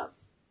not of.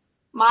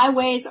 My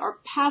ways are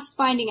past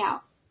finding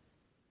out.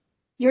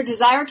 Your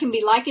desire can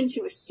be likened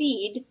to a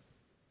seed,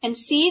 and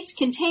seeds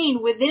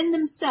contain within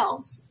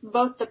themselves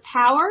both the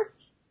power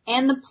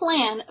and the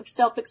plan of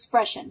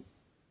self-expression.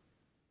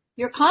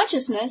 Your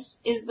consciousness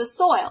is the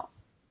soil.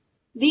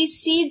 These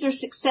seeds are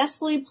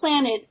successfully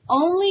planted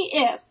only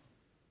if,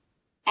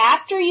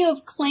 after you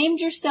have claimed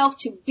yourself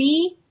to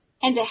be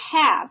and to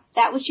have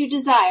that which you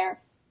desire,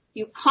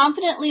 you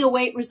confidently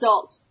await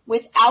results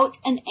without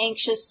an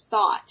anxious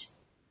thought.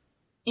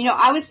 You know,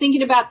 I was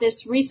thinking about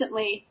this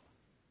recently.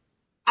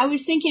 I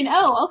was thinking,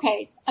 oh,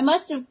 okay, I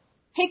must have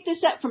picked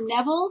this up from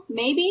Neville,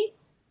 maybe.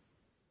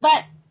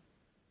 But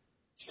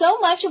so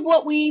much of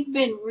what we've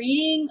been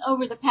reading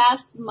over the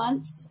past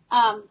months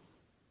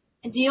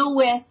deal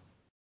with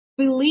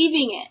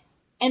believing it.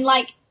 And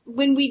like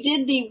when we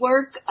did the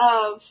work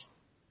of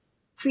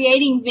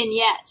creating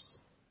vignettes,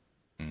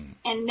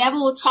 and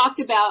Neville talked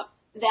about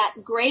that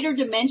greater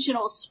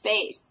dimensional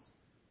space,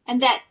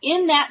 and that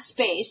in that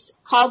space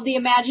called the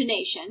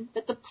imagination,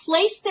 that the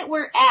place that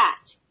we're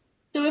at.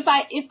 So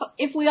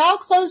if we all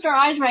closed our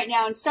eyes right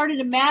now and started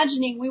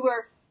imagining we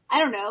were, I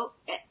don't know,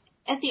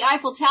 at the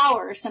Eiffel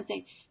Tower or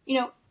something, you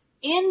know,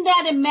 in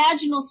that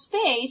imaginal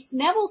space,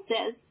 Neville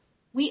says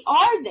we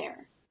are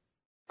there,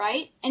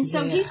 right? And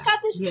so he's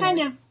got this kind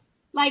of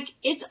like,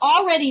 it's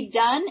already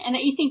done. And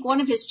I think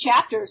one of his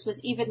chapters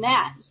was even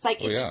that. It's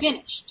like, it's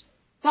finished.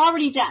 It's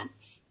already done.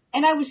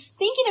 And I was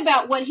thinking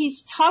about what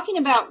he's talking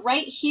about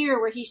right here,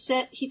 where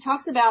he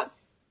talks about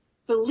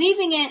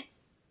believing it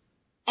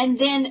and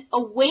then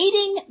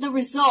awaiting the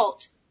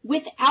result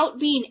without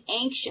being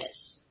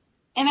anxious.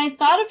 And I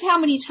thought of how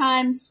many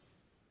times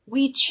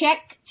we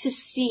check to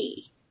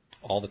see.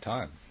 All the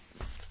time.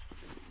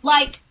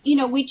 Like, you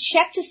know, we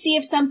check to see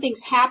if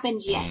something's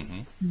happened yet.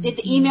 Mm-hmm. Did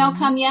the email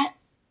come yet?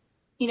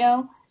 You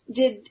know,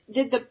 did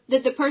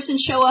the person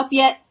show up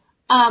yet?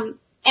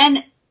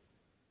 And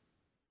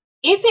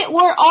if it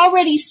were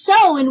already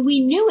so and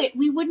we knew it,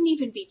 we wouldn't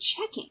even be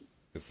checking.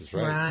 This is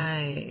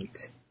right.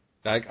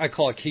 Right. I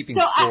call it keeping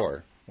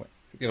score.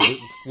 You know,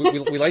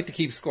 we like to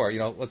keep score. You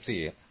know, let's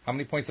see. How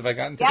many points have I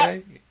gotten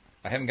today? Yep.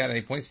 I haven't gotten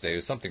any points today.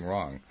 There's something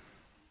wrong.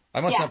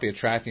 I must not be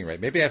attracting right.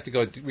 Maybe I have to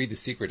go read The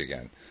Secret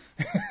again.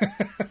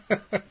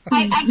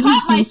 I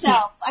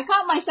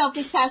caught myself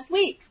this past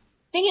week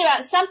thinking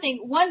about something,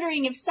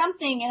 wondering if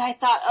something, and I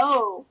thought,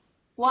 oh,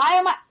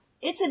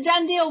 it's a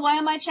done deal. Why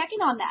am I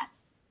checking on that?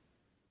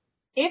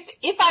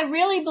 If I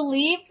really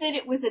believed that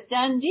it was a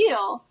done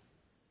deal,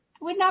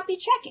 I would not be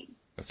checking.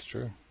 That's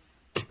true.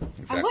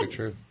 Exactly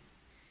true.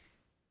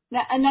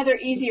 Another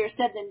easier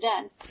said than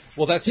done.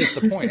 Well, that's just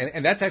the point.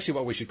 And that's actually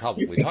what we should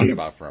probably talk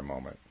about for a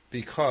moment.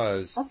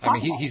 Because, I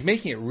mean, he's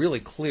making it really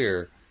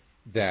clear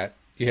that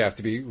you have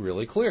to be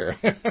really clear.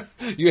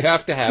 You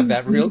have to have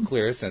that real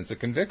clear sense of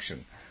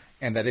conviction.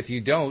 And that if you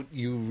don't,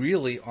 you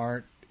really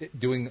aren't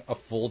doing a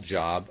full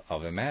job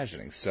of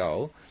imagining.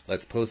 So,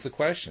 let's pose the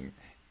question.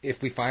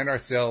 If we find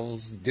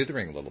ourselves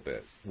dithering a little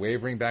bit,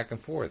 wavering back and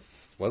forth,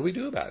 what do we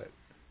do about it?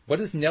 What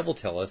does Neville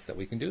tell us that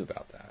we can do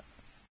about that?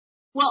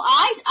 Well,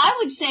 I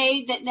would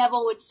say that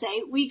Neville would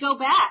say we go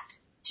back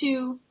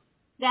to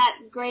that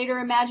greater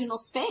imaginal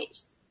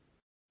space.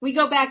 We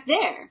go back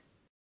there.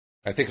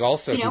 I think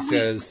also he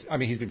says, I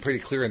mean, he's been pretty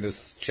clear in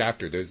this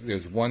chapter.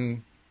 There's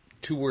one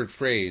 2-word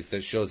phrase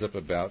that shows up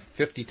about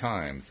 50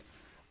 times.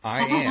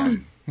 I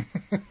am.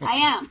 I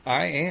am.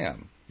 I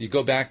am. You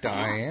go back to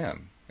I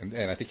am.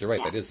 And I think you're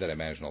right. That is that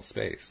imaginal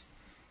space.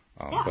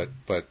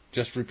 But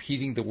just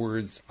repeating the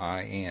words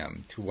I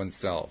am to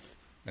oneself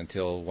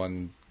until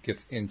one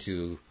gets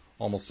into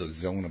almost a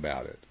zone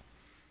about it.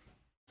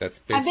 That's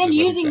basically I've been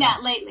using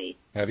that lately.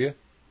 Have you?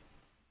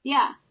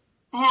 Yeah,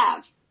 I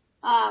have.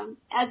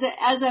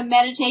 As a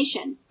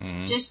meditation.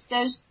 Mm-hmm. Just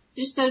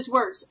those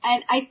words.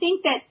 And I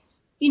think that,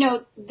 you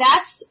know,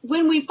 that's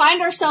when we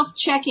find ourselves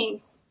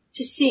checking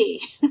to see,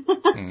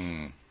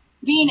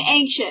 being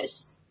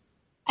anxious.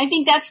 I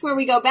think that's where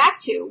we go back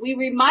to. We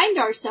remind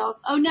ourselves,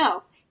 oh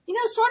no. You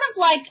know, sort of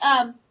like,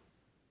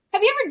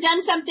 have you ever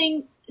done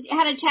something,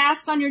 had a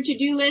task on your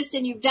to-do list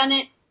and you've done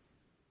it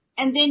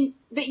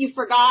but you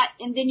forgot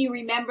and then you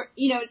remember,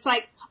 you know, it's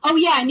like, oh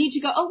yeah, I need to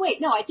go, oh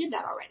wait, no, I did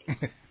that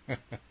already.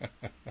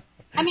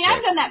 I mean,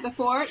 I've done that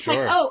before. It's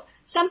like, oh,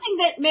 something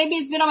that maybe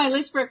has been on my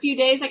list for a few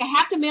days, like I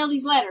have to mail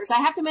these letters.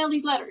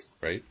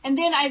 Right. And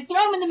then I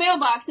throw them in the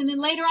mailbox and then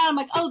later on I'm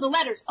like, oh, the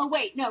letters. Oh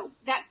wait, no,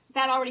 that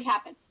already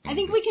happened. Mm-hmm. I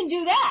think we can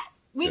do that.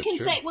 We can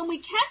say, when we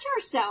catch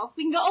ourselves,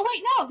 we can go, oh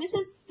wait, no,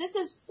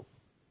 it's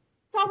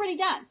already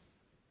done.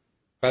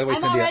 By the way,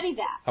 I'm Cindy, already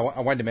that. I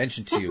wanted to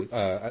mention to you,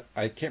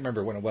 I can't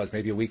remember when it was,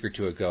 maybe a week or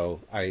two ago,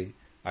 I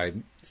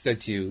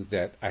said to you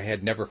that I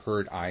had never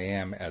heard I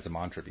am as a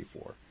mantra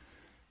before.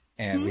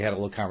 And we had a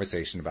little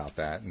conversation about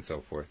that and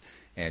so forth.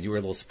 And you were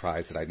a little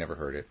surprised that I'd never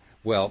heard it.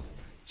 Well,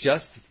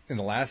 just in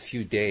the last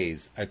few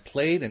days, I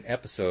played an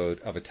episode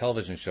of a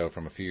television show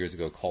from a few years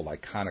ago called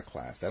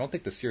Iconoclast. I don't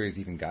think the series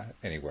even got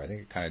anywhere. I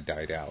think it kind of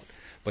died out.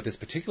 But this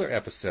particular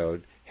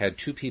episode had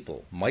 2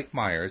 people, Mike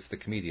Myers, the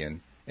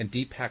comedian, and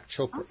Deepak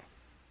Chopra.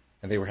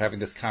 And they were having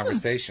this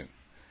conversation.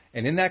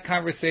 And in that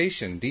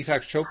conversation,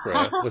 Deepak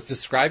Chopra was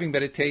describing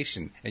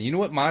meditation. And you know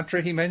what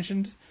mantra he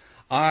mentioned?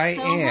 I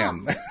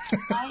am.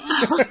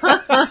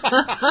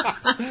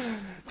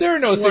 There are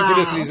no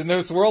synchronicities in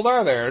this world,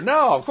 are there?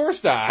 No, of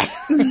course not.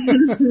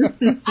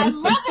 I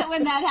love it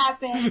when that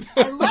happens.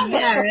 I love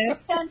it.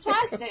 It's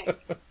fantastic.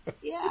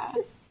 Yeah.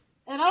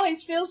 It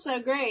always feels so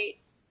great.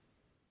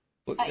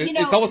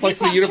 It's almost like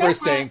the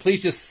universe saying,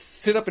 please just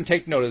sit up and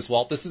take notice,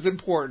 Walt. This is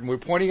important. We're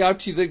pointing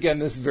out to you, again,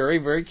 this very,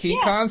 very key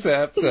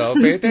concept, so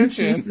pay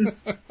attention.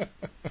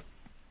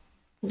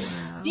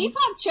 Wow.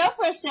 Deepak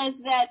Chopra says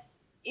that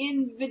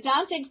in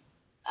Vedantic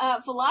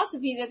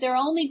philosophy that there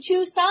are only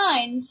 2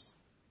 signs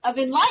of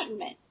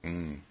enlightenment.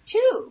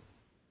 2.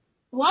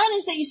 One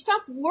is that you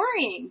stop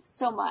worrying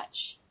so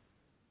much.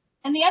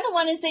 And the other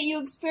one is that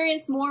you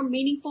experience more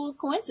meaningful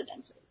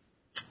coincidences.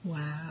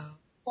 Wow.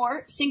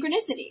 Or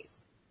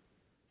synchronicities.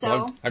 So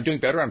well, I'm doing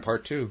better on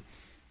part 2.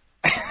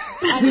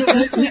 You're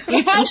way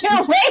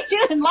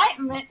to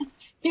enlightenment.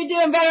 You're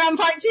doing better on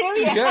part 2?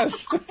 Yeah.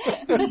 Yes.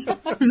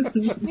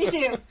 Me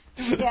too.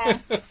 Yeah.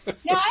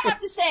 Now I have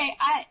to say,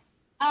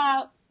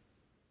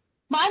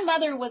 my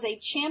mother was a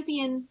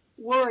champion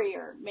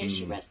warrior, may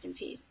she rest in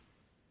peace.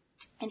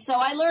 And so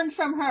I learned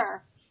from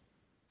her.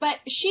 But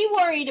she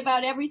worried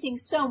about everything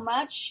so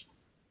much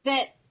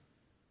that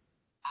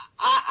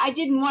I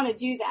didn't want to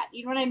do that.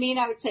 You know what I mean?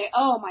 I would say,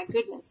 oh my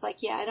goodness,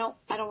 like, yeah, I don't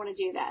want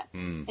to do that.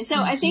 And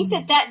so I think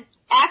that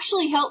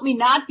actually helped me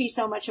not be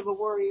so much of a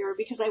worrier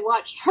because I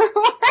watched her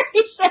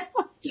worry so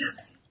much.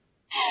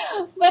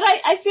 But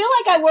I feel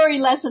like I worry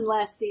less and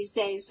less these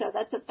days, so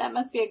that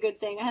must be a good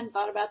thing. I hadn't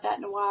thought about that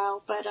in a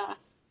while, but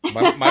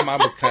my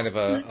mom was kind of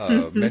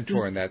a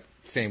mentor in that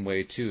same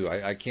way too.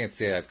 I can't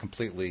say I've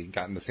completely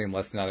gotten the same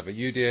lesson out of it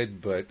you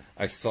did, but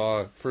I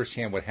saw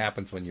firsthand what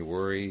happens when you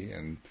worry,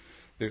 and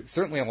there's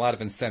certainly a lot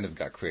of incentive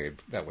got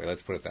created that way.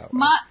 Let's put it that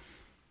way.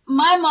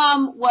 My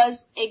mom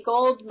was a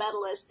gold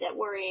medalist at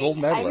worrying. Gold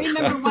medalist. I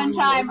remember one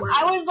time,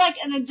 I was like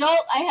an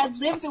adult, I had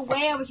lived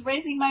away, I was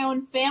raising my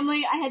own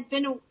family, I had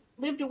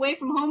lived away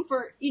from home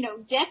for,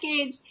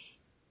 decades,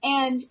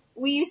 and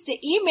we used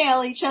to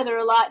email each other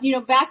a lot,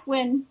 back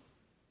when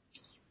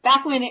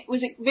it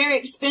was very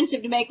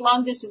expensive to make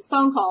long distance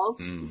phone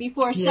calls,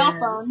 before cell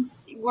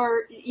phones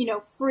were,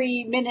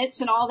 free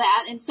minutes and all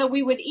that, and so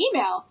we would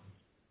email.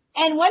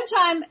 And one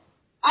time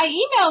I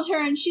emailed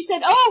her and she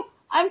said, oh,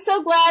 I'm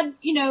so glad,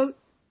 to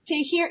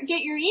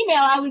get your email.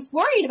 I was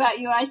worried about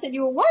you. I said,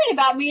 you were worried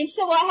about me? And she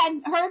said, well, I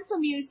hadn't heard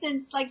from you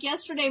since like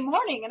yesterday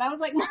morning. And I was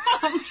like, Mom,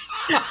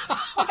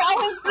 I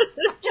was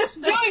just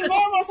doing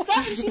normal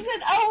stuff. And she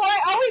said, oh,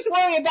 I always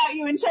worry about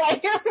you until I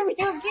hear from you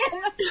again.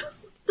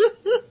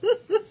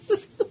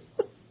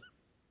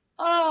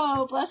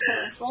 Oh, bless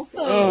her. Bless her.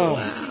 Oh.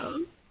 Wow.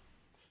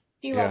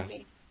 She loved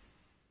me.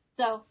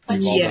 So,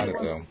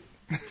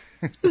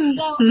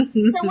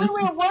 So when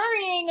we're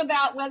worrying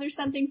about whether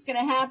something's going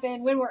to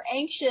happen, when we're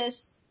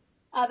anxious,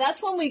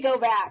 that's when we go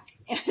back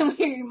and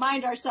we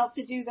remind ourselves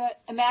to do the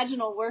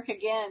imaginal work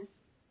again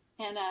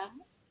and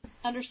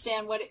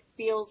understand what it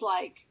feels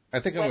like. I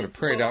think I'm going to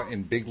print it out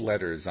in big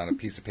letters on a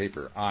piece of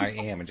paper, I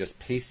am, and just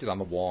paste it on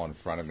the wall in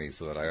front of me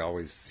so that I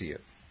always see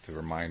it to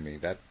remind me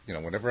that,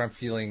 whenever I'm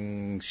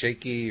feeling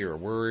shaky or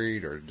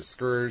worried or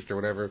discouraged or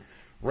whatever,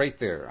 right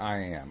there,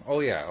 I am.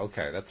 Oh, yeah,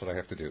 okay, that's what I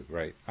have to do.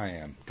 Right, I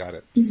am. Got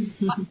it.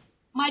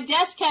 My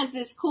desk has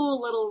this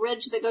cool little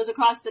ridge that goes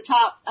across the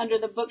top under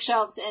the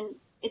bookshelves, and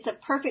it's a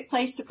perfect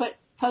place to put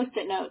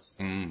Post-it notes.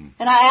 And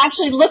I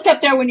actually looked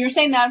up there when you were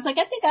saying that. I was like,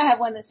 I think I have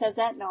one that says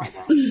that. No, I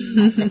don't.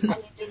 I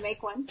need to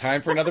make one.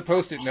 Time for another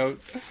Post-it note.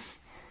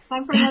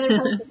 Time for another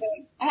Post-it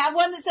note. I have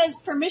one that says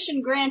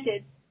permission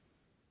granted.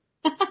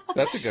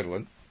 That's a good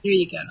one. Here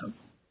you go.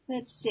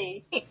 Let's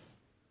see.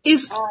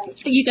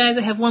 You guys,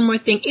 I have one more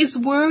thing. Do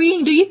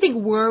you think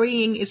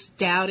worrying is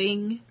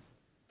doubting?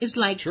 It's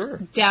like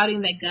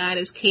doubting that God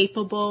is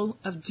capable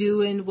of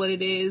doing what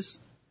it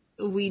is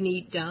we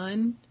need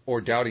done?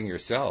 Or doubting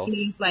yourself.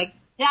 He's like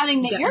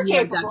doubting that you're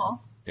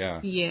capable.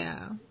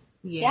 Yeah.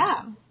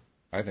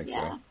 I think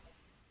so.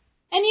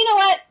 And you know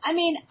what? I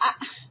mean,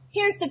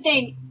 here's the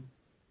thing.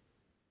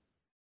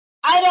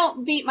 I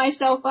don't beat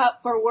myself up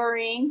for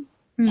worrying.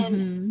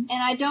 And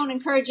I don't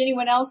encourage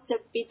anyone else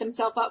to beat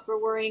themselves up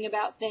for worrying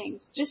about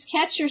things. Just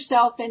catch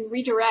yourself and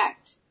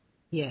redirect.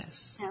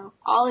 Yes.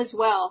 All is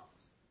well.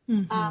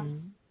 By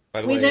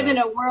the we way, live in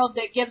a world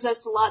that gives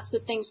us lots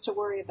of things to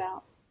worry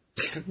about.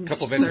 A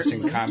couple of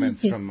interesting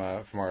comments from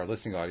our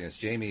listening audience.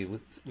 Jamie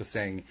was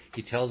saying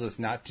he tells us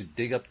not to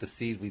dig up the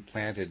seed we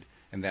planted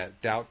and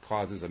that doubt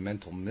causes a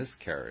mental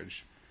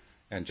miscarriage.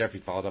 And Jeffrey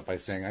followed up by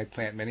saying, I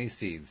plant many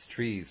seeds,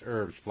 trees,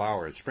 herbs,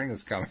 flowers. Spring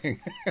is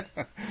coming.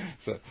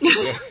 So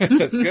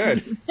that's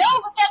good.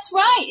 No, but that's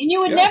right. And you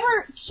would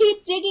never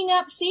keep digging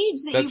up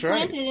seeds that you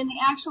planted in the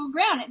actual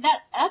ground.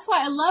 That's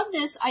why I love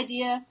this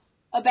idea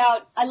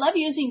I love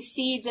using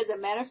seeds as a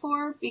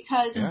metaphor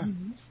because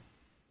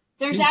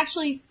there's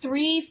actually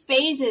 3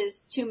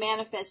 phases to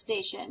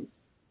manifestation.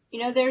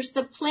 There's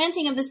the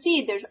planting of the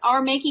seed. There's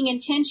our making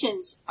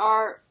intentions,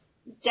 our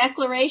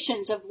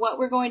declarations of what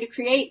we're going to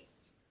create.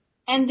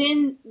 And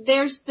then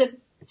there's the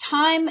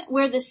time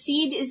where the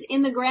seed is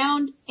in the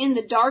ground, in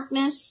the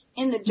darkness,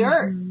 in the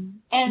dirt.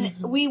 And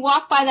we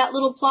walk by that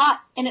little plot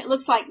and it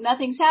looks like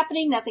nothing's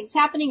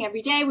happening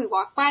every day. We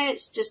walk by it.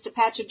 It's just a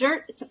patch of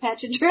dirt. It's a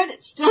patch of dirt.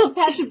 It's still a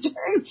patch of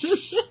dirt.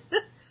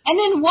 And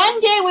then one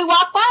day we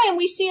walk by and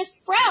we see a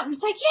sprout and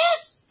it's like,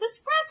 yes, the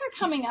sprouts are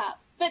coming up.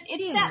 But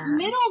it's that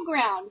middle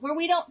ground where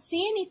we don't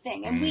see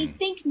anything and we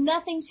think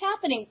nothing's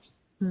happening.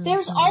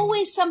 There's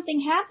always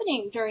something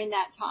happening during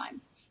that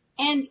time.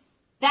 And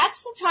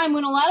that's the time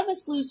when a lot of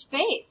us lose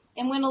faith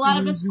and when a lot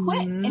of us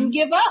quit and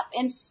give up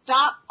and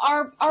stop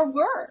our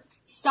work,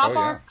 stop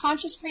our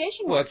conscious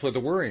creation work. Well, that's where the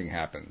worrying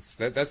happens.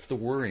 That's the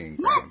worrying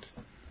ground.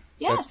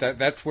 Yes.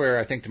 That's where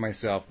I think to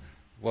myself,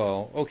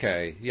 well,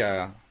 okay,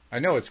 yeah, I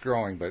know it's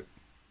growing, but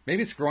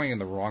maybe it's growing in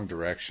the wrong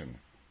direction.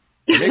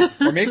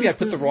 Or maybe I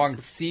put the wrong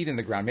seed in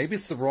the ground. Maybe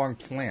it's the wrong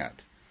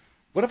plant.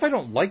 What if I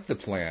don't like the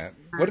plant?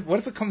 What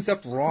if it comes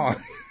up wrong?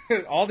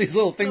 All these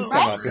little things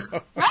come up. You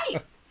know?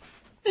 Right.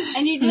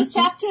 And you just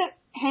have to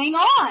hang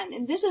on.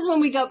 And this is when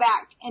we go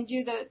back and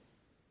do the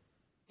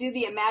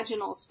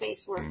imaginal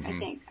space work,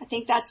 I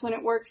think that's when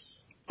it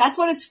works. That's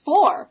what it's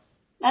for.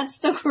 That's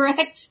the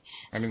correct.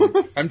 I mean,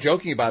 I'm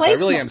joking about it. I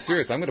really am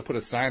serious. I'm going to put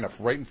a sign up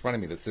right in front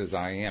of me that says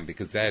I am,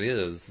 because that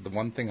is the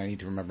one thing I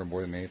need to remember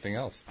more than anything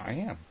else. I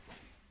am.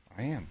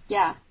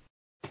 Yeah.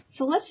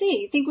 So let's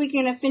see. You think we're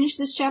going to finish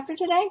this chapter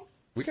today?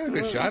 We got a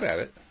good shot at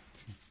it.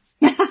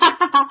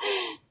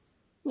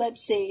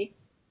 Let's see.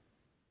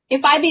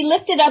 If I be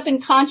lifted up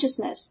in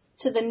consciousness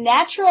to the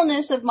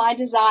naturalness of my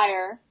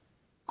desire,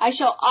 I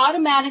shall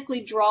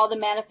automatically draw the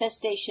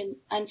manifestation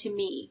unto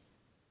me.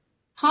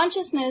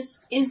 Consciousness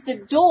is the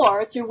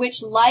door through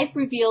which life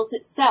reveals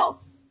itself.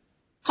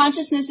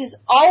 Consciousness is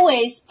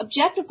always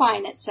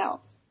objectifying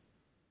itself.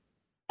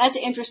 That's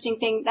an interesting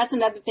thing. That's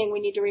another thing we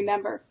need to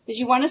remember. If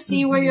you want to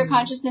see where your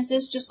consciousness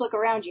is, just look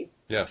around you.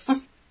 Yes.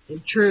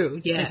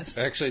 True, yes.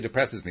 It actually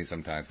depresses me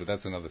sometimes, but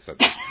that's another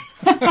subject.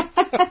 I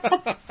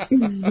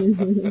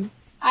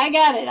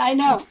got it. I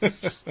know.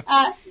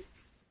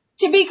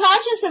 To be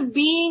conscious of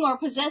being or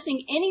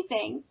possessing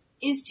anything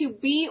is to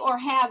be or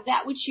have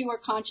that which you are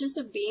conscious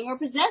of being or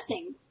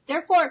possessing.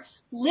 Therefore,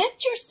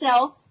 lift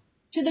yourself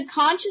to the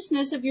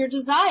consciousness of your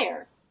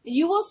desire.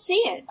 You will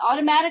see it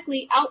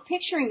automatically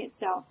outpicturing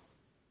itself.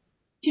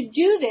 To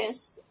do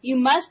this, you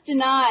must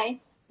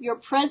deny your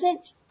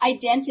present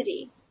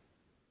identity.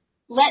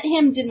 Let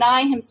him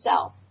deny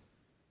himself.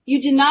 You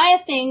deny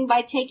a thing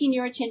by taking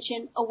your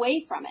attention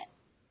away from it.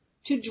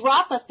 To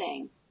drop a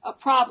thing, a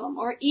problem,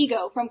 or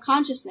ego from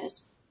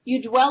consciousness,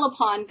 you dwell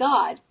upon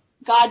God,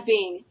 God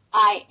being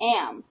I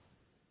am.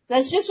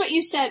 That's just what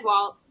you said,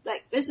 Walt.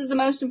 Like, this is the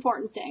most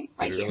important thing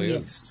right here. It really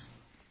is.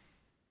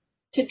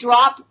 To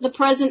drop the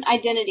present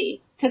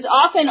identity. Because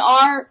often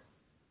our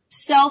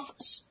self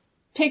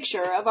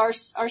picture of our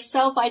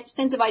self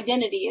sense of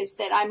identity is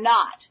that I'm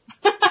not.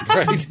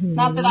 Right.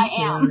 Not that I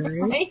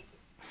am. Right?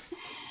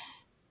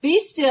 Be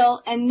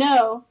still and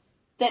know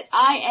that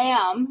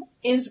I am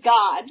is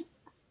God.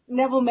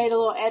 Neville made a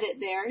little edit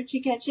there. Did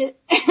you catch it?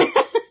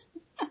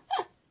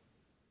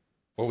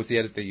 What was the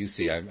edit that you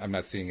see? I'm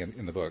not seeing it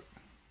in the book.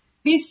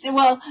 Be still.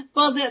 Well,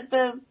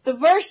 the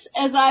verse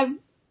as I've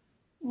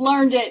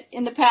learned it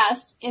in the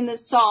past in the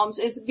Psalms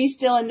is be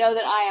still and know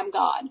that I am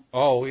God.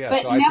 Oh, yeah.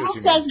 But so Neville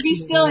says be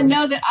still and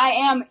know that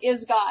I am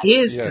is God.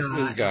 Is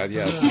God.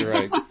 Yes, you're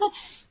right.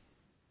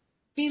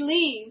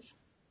 Believe,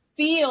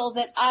 feel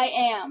that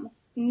I am.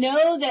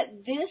 Know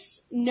that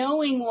this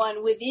knowing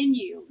one within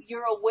you,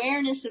 your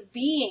awareness of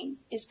being,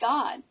 is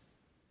God.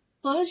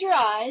 Close your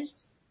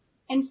eyes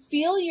and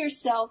feel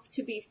yourself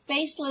to be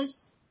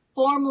faceless,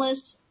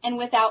 formless, and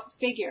without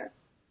figure.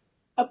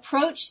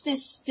 Approach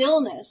this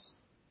stillness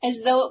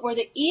as though it were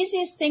the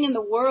easiest thing in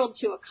the world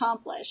to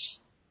accomplish.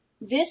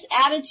 This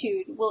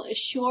attitude will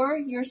assure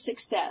your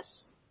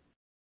success.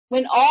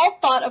 When all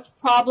thought of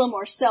problem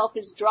or self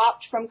is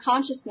dropped from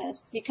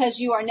consciousness because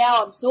you are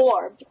now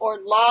absorbed or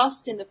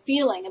lost in the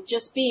feeling of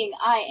just being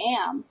I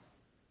am,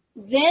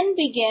 then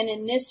begin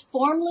in this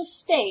formless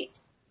state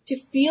to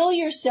feel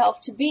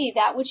yourself to be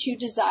that which you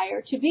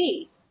desire to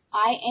be.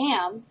 I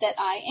am that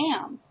I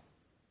am.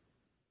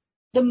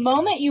 The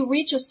moment you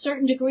reach a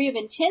certain degree of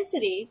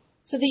intensity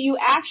so that you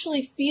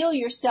actually feel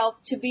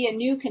yourself to be a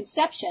new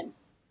conception,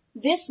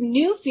 this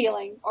new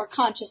feeling or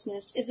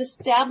consciousness is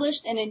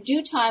established and in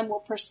due time will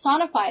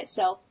personify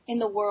itself in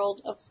the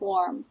world of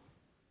form.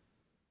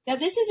 Now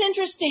this is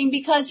interesting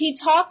because he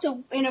talked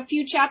in a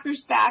few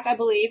chapters back, I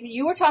believe,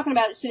 you were talking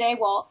about it today,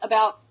 Walt,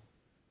 about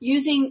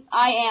using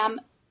I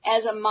am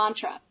as a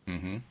mantra.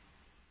 Mm-hmm.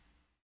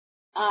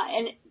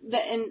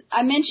 And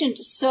I mentioned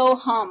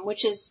Soham,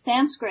 which is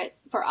Sanskrit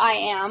for I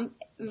am,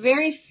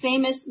 very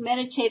famous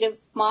meditative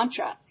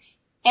mantra.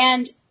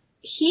 And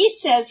he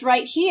says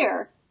right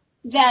here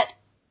that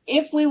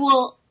if we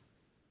will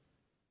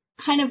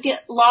kind of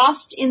get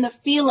lost in the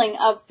feeling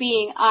of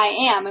being I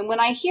am, and when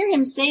I hear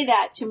him say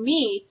that, to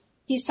me,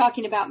 he's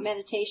talking about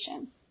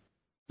meditation.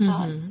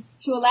 To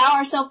allow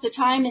ourselves the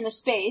time and the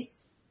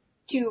space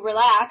to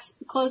relax,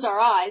 close our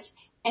eyes,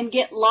 and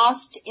get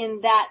lost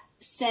in that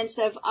sense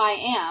of I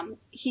am,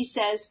 he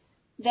says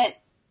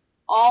that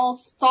all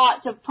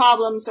thoughts of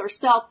problems or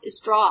self is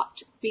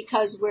dropped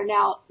because we're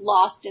now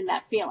lost in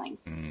that feeling.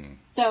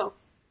 So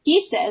he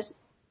says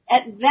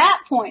at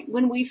that point,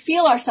 when we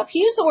feel ourselves, he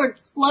used the word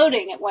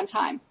floating at one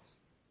time,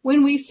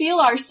 when we feel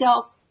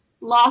ourselves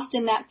lost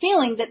in that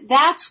feeling,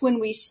 that's when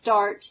we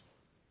start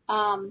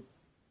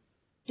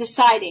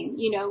deciding,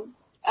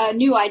 a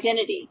new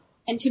identity.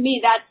 And to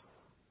me,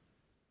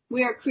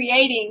 we are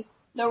creating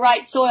the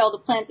right soil to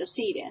plant the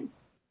seed in.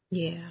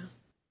 Yeah.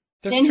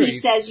 That's then true. he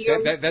says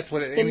that's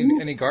what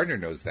any gardener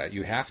knows, that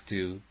you have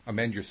to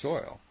amend your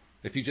soil.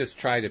 If you just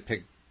try to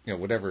pick,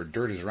 whatever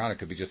dirt is around, it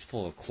could be just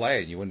full of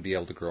clay and you wouldn't be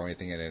able to grow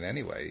anything in it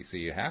anyway. So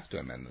you have to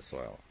amend the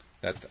soil.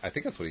 I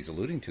think that's what he's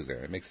alluding to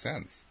there. It makes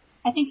sense.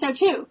 I think so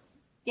too.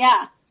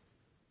 Yeah.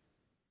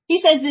 He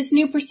says this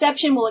new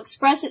perception will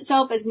express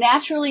itself as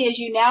naturally as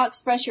you now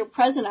express your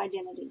present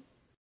identity.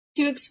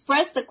 To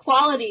express the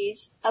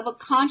qualities of a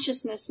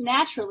consciousness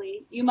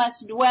naturally, you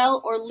must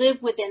dwell or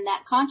live within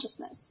that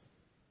consciousness.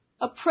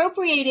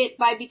 Appropriate it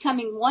by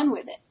becoming one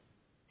with it.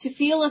 To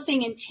feel a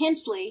thing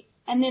intensely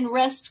and then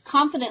rest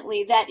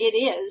confidently that it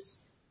is,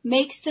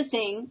 makes the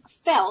thing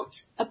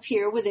felt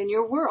appear within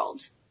your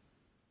world.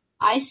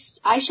 I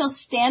shall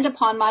stand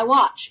upon my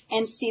watch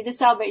and see the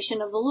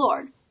salvation of the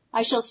Lord.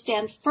 I shall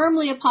stand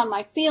firmly upon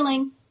my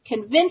feeling,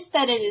 convinced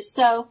that it is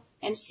so,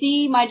 and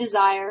see my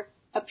desire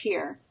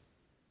appear.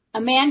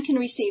 A man can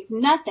receive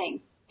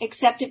nothing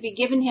except it be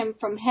given him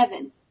from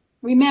heaven.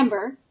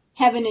 Remember,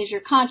 heaven is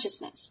your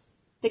consciousness.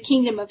 The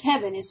kingdom of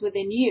heaven is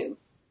within you.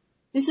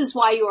 This is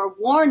why you are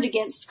warned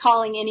against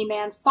calling any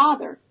man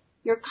father.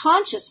 Your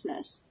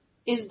consciousness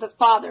is the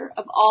father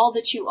of all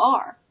that you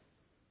are.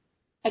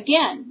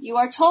 Again, you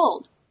are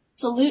told,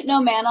 salute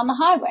no man on the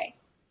highway.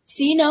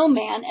 See no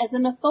man as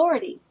an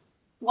authority.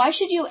 Why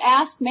should you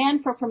ask man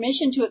for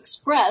permission to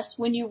express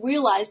when you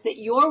realize that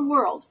your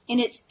world, in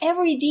its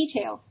every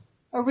detail,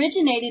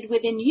 originated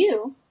within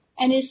you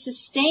and is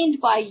sustained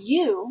by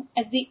you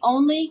as the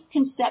only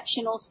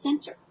conceptual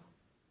center?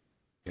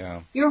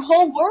 Yeah. Your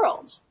whole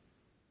world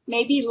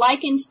may be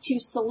likened to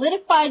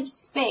solidified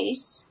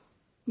space,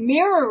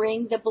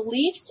 mirroring the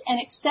beliefs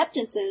and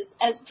acceptances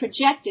as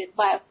projected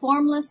by a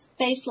formless,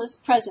 faceless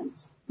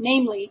presence,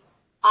 namely,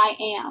 I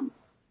am.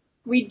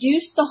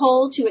 Reduce the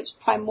whole to its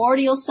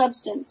primordial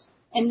substance,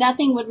 and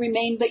nothing would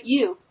remain but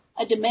you,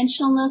 a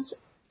dimensionless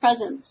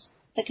presence,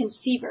 the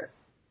conceiver.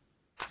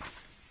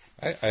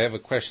 I have a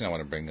question I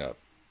want to bring up,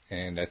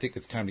 and I think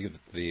it's time to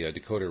get the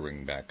decoder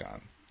ring back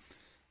on.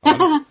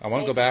 I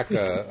want to go back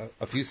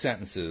a few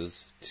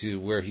sentences to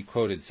where he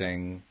quoted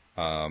saying,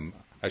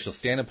 I shall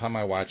stand upon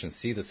my watch and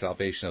see the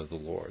salvation of the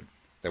Lord.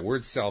 The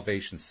word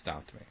salvation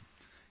stopped me.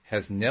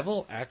 Has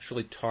Neville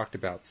actually talked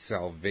about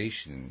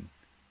salvation?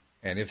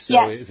 And if so,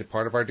 yes. Is it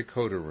part of our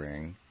decoder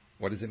ring?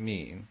 What does it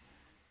mean?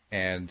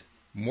 And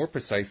more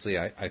precisely,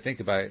 I think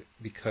about it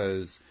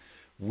because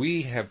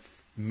we have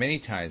many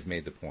times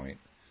made the point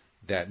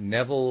that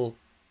Neville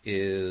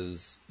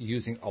is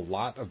using a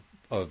lot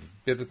of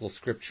biblical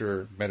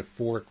scripture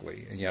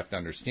metaphorically, and you have to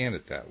understand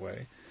it that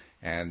way.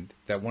 And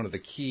that one of the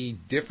key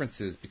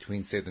differences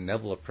between, say, the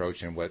Neville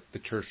approach and what the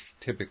church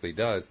typically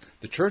does,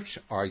 the church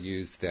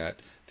argues that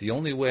the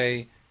only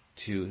way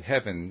to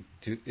heaven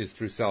is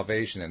through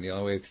salvation, and the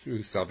only way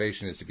through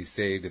salvation is to be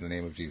saved in the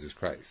name of Jesus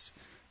Christ.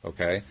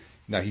 Okay?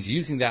 Now, he's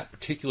using that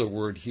particular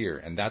word here,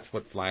 and that's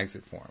what flags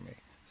it for me.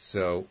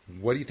 So,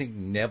 what do you think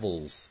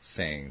Neville's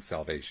saying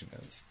salvation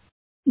is?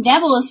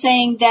 Neville is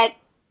saying that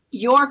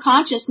your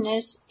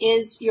consciousness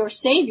is your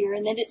savior,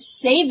 and that it's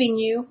saving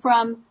you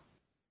from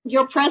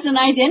your present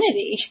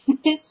identity.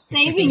 It's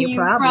saving you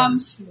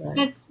problems.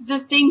 From the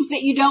things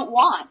that you don't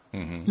want.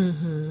 Mm-hmm.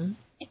 Mm-hmm.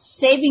 It's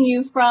saving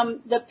you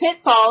from the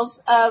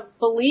pitfalls of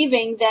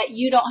believing that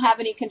you don't have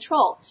any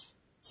control.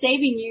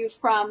 Saving you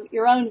from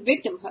your own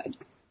victimhood.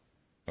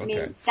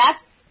 Okay.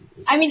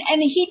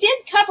 And he did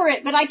cover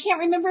it, but I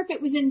can't remember if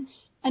it was in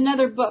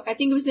another book. I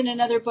think it was in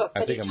another book,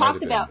 but it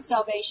talked about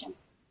salvation.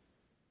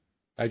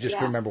 I just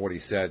remember what he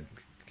said.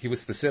 He was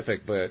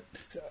specific, but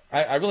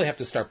I really have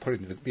to start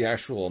putting the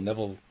actual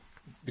Neville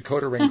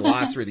decoder ring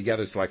glossary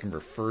together so I can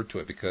refer to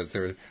it, because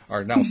there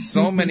are now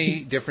so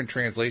many different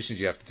translations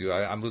you have to do.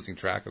 I'm losing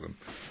track of them.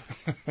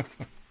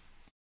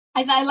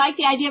 I like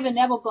the idea of a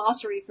Neville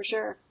glossary for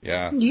sure.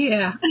 Yeah.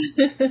 Yeah.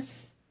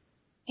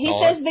 He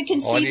says the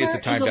conceiver all I need is the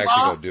time to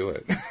actually go do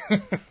it.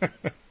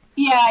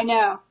 Yeah,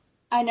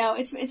 I know.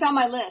 It's on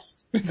my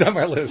list. It's on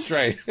my list,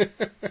 right.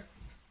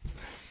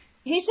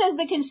 He says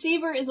the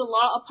conceiver is a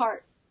law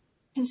apart.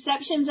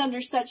 Conceptions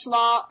under such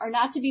law are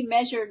not to be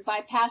measured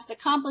by past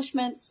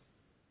accomplishments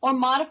or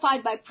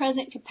modified by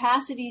present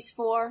capacities,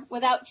 for,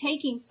 without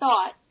taking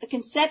thought, the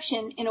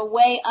conception in a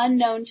way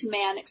unknown to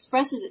man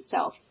expresses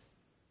itself.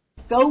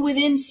 Go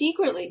within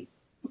secretly.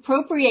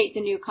 Appropriate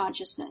the new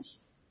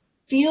consciousness.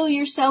 Feel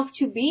yourself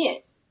to be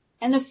it,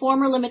 and the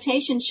former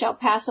limitations shall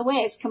pass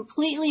away as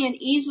completely and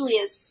easily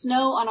as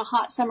snow on a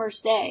hot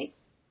summer's day.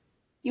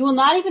 You will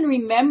not even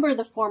remember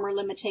the former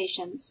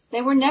limitations.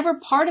 They were never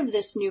part of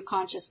this new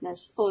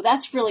consciousness. Oh,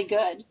 that's really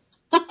good.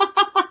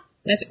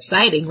 That's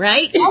exciting,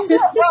 right?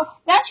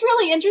 That's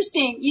really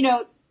interesting,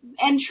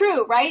 and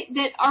true, right?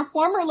 That our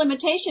former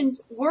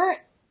limitations were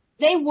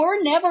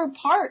never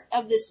part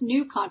of this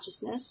new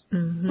consciousness.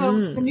 Mm-hmm.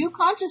 So the new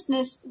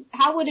consciousness,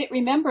 how would it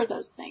remember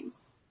those things?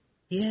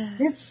 Yeah.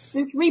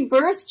 This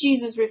rebirth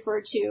Jesus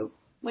referred to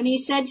when he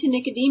said to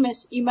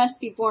Nicodemus, "You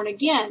must be born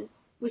again,"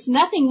 was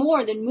nothing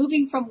more than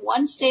moving from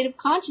one state of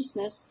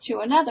consciousness to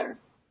another.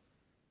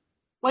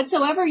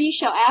 "Whatsoever ye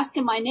shall ask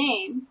in my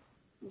name,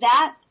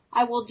 that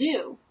I will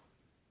do."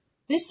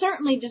 This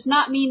certainly does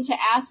not mean to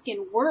ask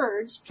in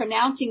words,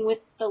 pronouncing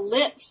with the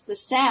lips the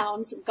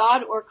sounds of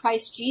God or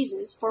Christ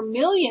Jesus, for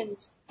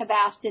millions have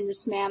asked in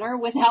this manner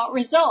without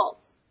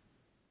results.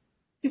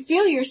 To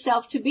feel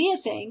yourself to be a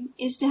thing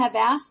is to have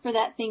asked for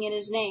that thing in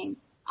his name.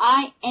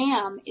 I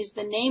am is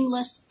the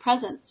nameless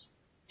presence.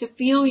 To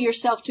feel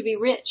yourself to be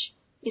rich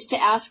is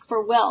to ask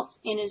for wealth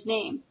in his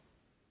name.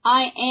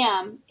 I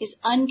am is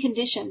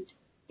unconditioned.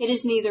 It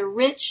is neither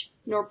rich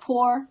nor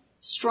poor,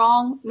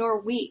 strong nor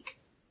weak.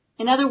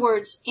 In other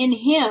words, in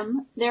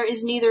him there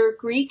is neither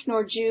Greek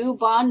nor Jew,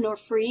 bond nor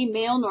free,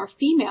 male nor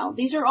female.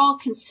 These are all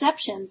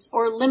conceptions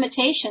or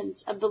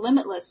limitations of the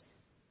limitless,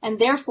 and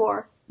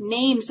therefore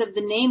names of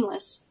the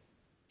nameless.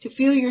 To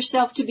feel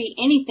yourself to be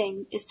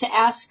anything is to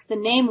ask the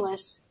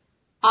nameless,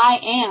 I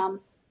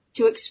am,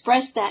 to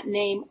express that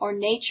name or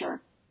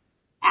nature.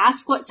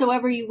 Ask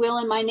whatsoever you will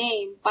in my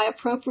name by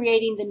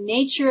appropriating the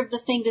nature of the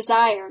thing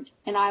desired,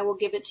 and I will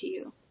give it to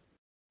you.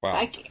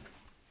 Wow.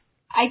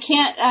 I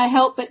can't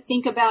help but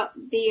think about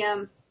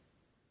the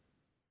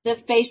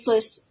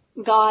faceless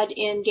God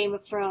in Game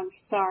of Thrones.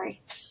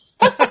 Sorry.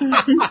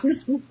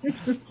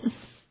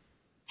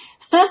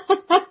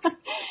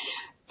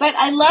 But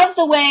I love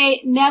the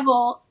way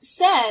Neville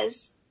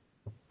says,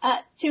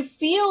 to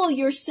feel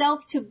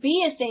yourself to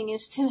be a thing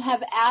is to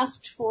have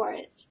asked for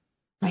it.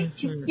 Right?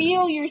 Mm-hmm. To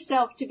feel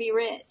yourself to be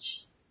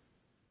rich.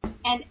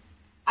 And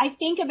I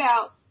think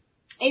about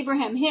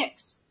Abraham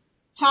Hicks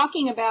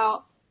talking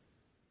about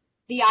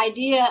the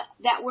idea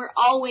that we're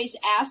always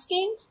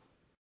asking,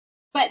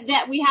 but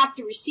that we have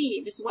to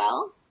receive as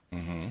well.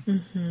 Mm-hmm.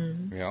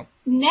 Mm-hmm. Yeah.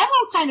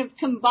 Neville kind of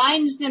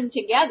combines them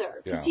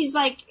together. Because he's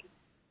like,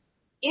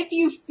 if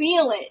you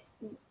feel it,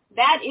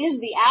 that is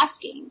the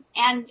asking,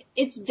 and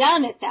it's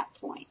done at that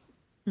point.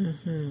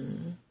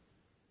 Mm-hmm.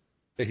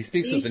 He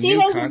speaks Do you of the see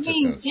new those consciousness. as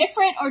being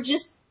different, or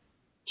just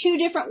two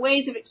different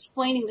ways of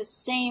explaining the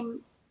same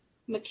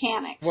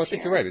mechanics? Well, I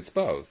think you're right. It's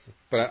both.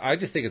 But I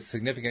just think it's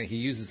significant he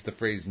uses the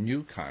phrase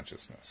new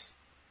consciousness.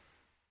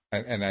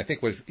 And I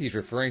think what he's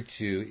referring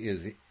to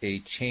is a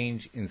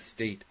change in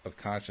state of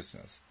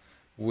consciousness,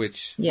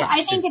 which... Yeah,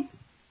 I think it's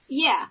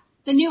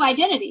the new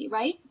identity,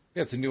 right?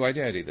 Yeah, it's a new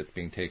identity that's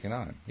being taken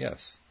on,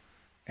 yes.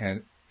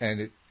 And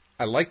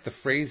I like the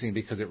phrasing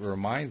because it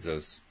reminds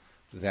us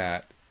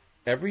that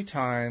every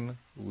time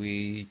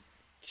we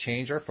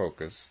change our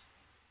focus,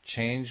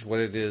 change what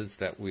it is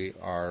that we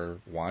are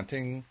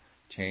wanting,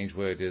 change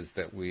what it is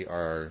that we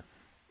are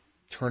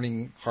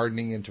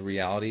hardening into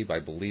reality by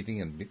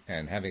believing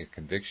and having a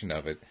conviction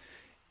of it,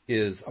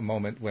 is a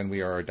moment when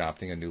we are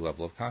adopting a new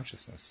level of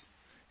consciousness.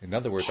 In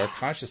other words, our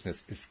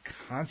consciousness is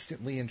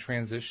constantly in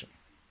transition.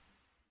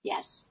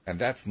 Yes. And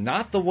that's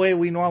not the way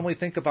we normally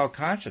think about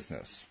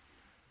consciousness.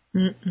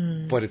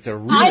 Mm-mm. But it's a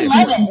really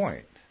important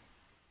point.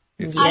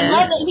 I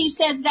love that he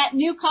says that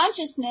new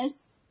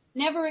consciousness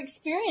never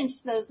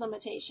experienced those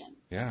limitations.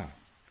 Yeah.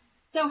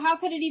 So how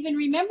could it even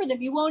remember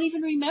them? You won't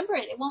even remember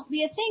it. It won't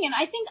be a thing. And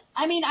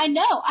I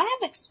know, I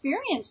have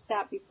experienced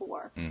that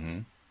before.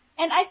 Mm-hmm.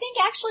 And I think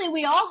actually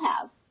we all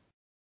have.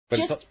 But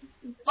just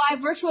by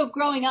virtue of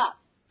growing up.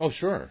 Oh,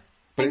 sure.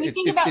 But and we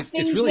think about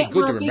things really that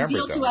were a big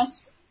deal to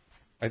us.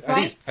 I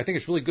think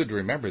it's really good to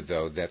remember,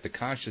 though, that the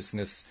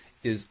consciousness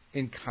is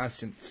in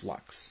constant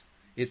flux.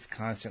 It's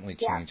constantly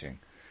changing.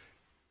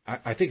 Yeah.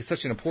 I think it's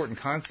such an important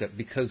concept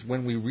because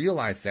when we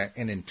realize that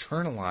and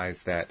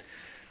internalize that,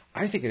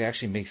 I think it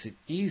actually makes it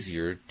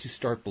easier to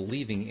start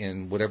believing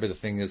in whatever the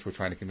thing is we're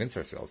trying to convince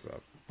ourselves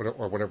of,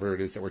 or whatever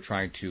it is that we're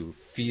trying to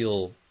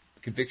feel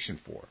conviction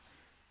for.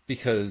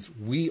 Because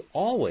we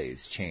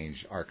always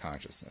change our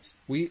consciousness.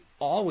 We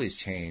always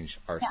change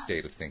our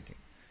state of thinking.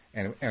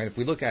 And if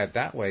we look at it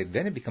that way,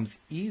 then it becomes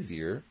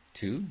easier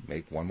to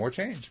make one more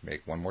change,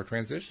 make one more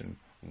transition,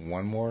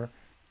 one more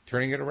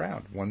turning it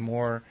around, one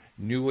more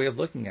new way of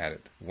looking at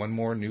it, one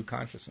more new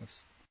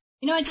consciousness.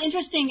 You know, what's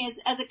interesting is,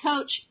 as a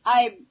coach,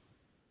 I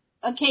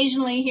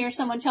occasionally hear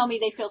someone tell me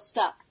they feel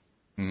stuck.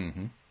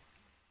 Mm-hmm.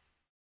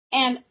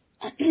 And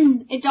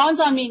it dawns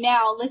on me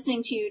now,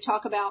 listening to you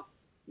talk about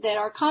that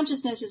our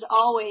consciousness is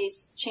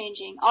always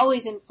changing,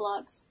 always in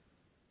flux,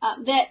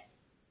 that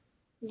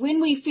when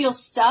we feel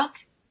stuck,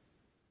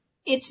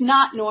 it's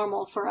not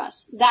normal for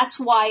us. That's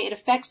why it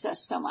affects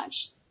us so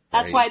much.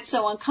 That's why it's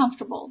so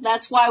uncomfortable.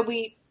 That's why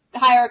we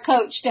hire a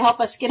coach to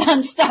help us get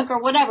unstuck or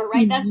whatever,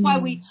 right? Mm-hmm. That's why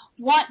we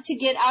want to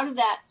get out of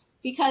that,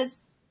 because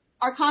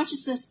our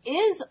consciousness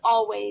is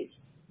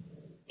always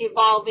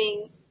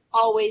evolving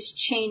always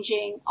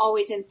changing,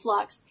 always in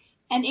flux.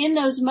 And in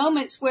those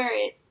moments where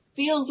it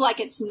feels like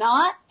it's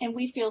not and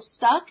we feel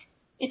stuck,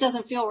 it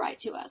doesn't feel right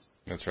to us.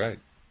 That's right.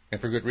 And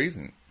for good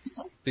reason.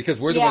 Because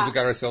we're the ones who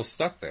got ourselves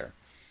stuck there.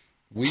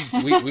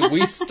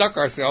 We stuck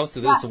ourselves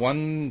to this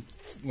one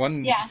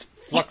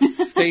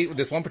flux state,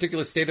 this one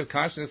particular state of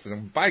consciousness,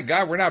 and by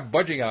God, we're not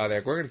budging out of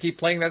there. We're going to keep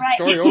playing that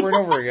story over and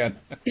over again.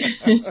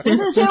 This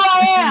is who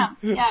I am.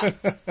 Yeah.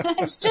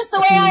 It's just the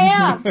way I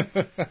am.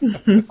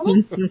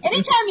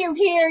 Anytime you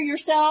hear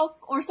yourself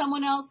or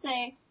someone else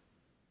say,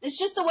 it's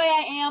just the way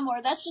I am,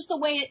 or that's just the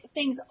way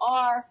things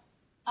are,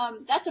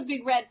 that's a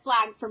big red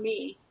flag for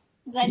me.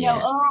 Because I know,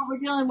 we're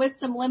dealing with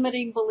some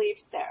limiting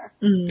beliefs there.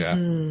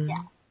 Mm-hmm.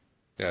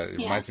 Yeah, it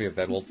reminds me of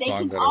that old they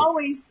song can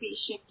always be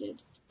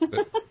shifted.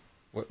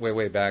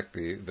 way back,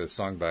 the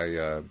song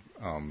by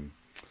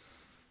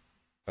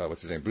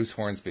what's his name, Bruce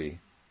Hornsby.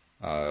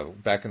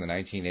 Back in the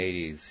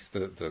 1980s,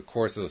 the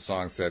chorus of the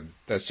song said,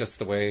 "That's just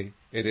the way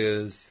it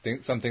is.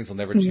 Some things will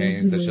never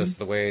change. That's just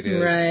the way it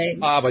is." Right.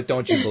 But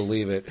don't you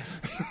believe it?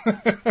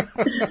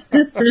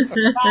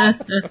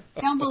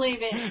 Don't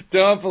believe it.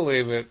 Don't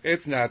believe it.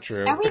 It's not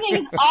true. Everything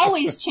is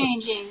always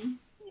changing.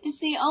 It's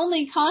the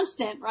only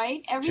constant,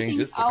 right?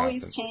 Everything's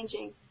always constant.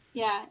 changing.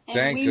 Yeah, and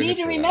Thank we goodness need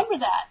to for remember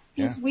that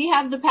because Yeah. we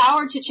have the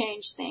power to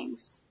change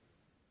things.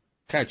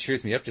 Kind of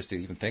cheers me up just to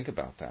even think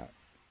about that.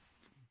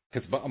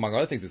 Because among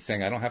other things, it's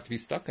saying I don't have to be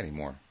stuck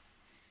anymore.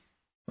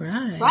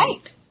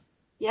 Right.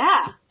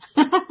 Yeah.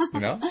 You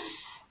know?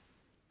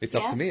 It's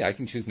up to me. I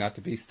can choose not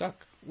to be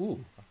stuck.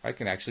 Ooh, I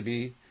can actually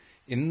be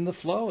in the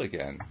flow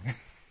again.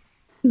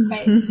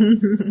 Right.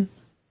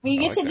 We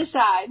get to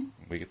decide.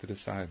 We get to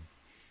decide.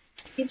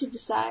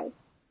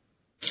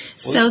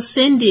 So,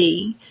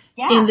 Cindy,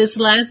 Yeah. in this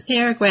last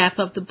paragraph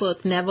of the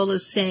book, Neville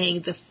is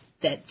saying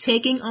that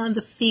taking on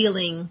the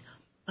feeling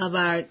of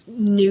our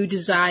new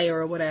desire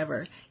or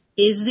whatever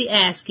is the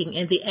asking,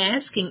 and the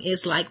asking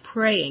is like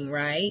praying,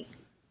 right?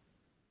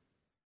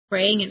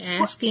 Praying and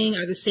asking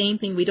are the same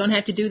thing. We don't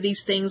have to do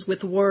these things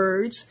with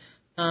words.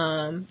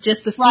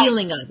 Just the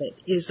feeling of it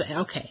is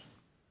okay.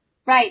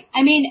 Right.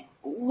 I mean,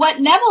 what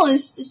Neville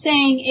is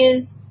saying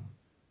is,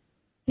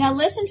 now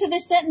listen to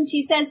this sentence.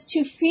 He says,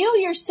 to feel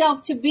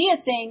yourself to be a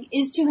thing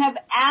is to have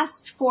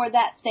asked for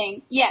that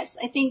thing. Yes,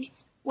 I think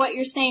what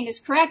you're saying is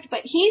correct,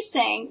 but he's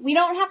saying we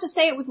don't have to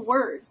say it with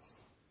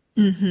words.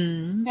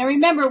 Mm-hmm. Now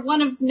remember,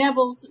 one of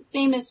Neville's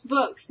famous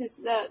books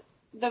is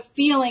the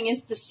feeling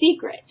is the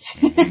secret.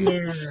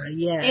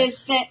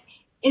 Yes.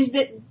 is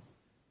that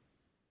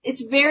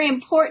it's very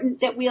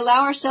important that we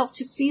allow ourselves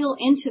to feel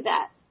into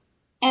that.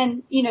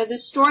 And, the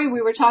story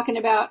we were talking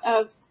about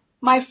of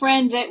my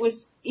friend that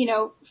was,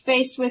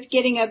 faced with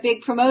getting a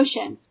big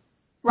promotion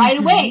right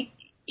away,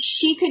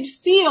 she could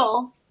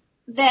feel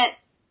that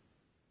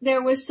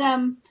there was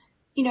some,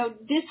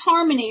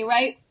 disharmony,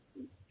 right?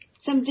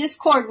 Some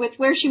discord with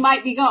where she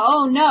might be going.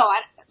 Oh no,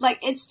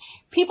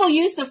 people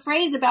use the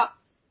phrase about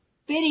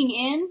fitting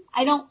in.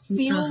 I don't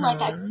feel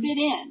like I fit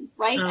in,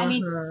 right? I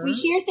mean, we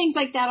hear things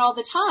like that all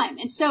the time.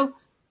 And so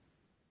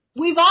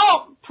we've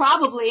all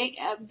probably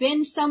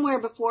been somewhere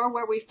before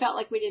where we felt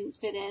like we didn't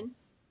fit in.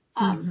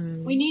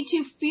 We need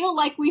to feel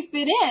like we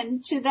fit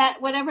in to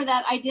that, whatever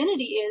that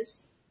identity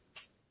is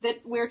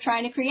that we're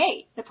trying to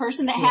create. The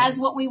person that has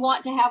what we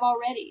want to have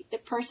already. The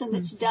person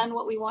that's done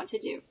what we want to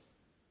do.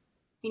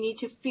 We need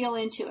to feel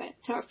into it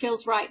so it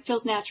feels right,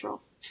 feels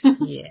natural.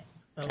 Yeah.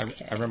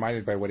 Okay. I'm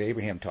reminded by what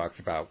Abraham talks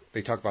about.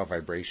 They talk about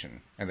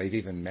vibration, and they've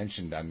even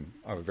mentioned on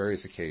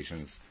various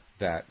occasions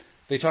that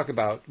they talk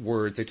about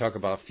words, they talk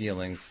about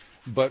feelings,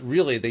 but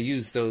really they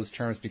use those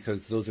terms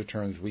because those are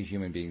terms we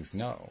human beings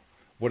know.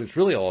 What it's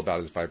really all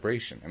about is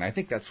vibration, and I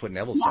think that's what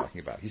Neville's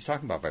talking about. He's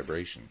talking about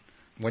vibration.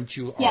 Once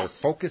you are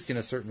focused in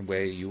a certain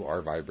way, you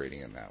are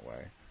vibrating in that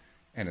way.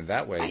 And in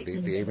that way,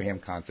 the Abraham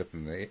concept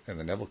and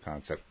the Neville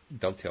concept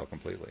dovetail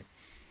completely,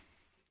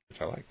 which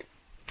I like.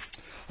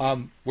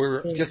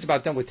 We're just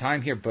about done with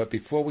time here, but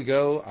before we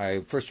go,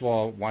 I first of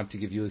all want to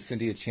give you,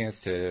 Cindy, a chance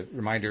to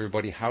remind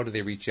everybody, how do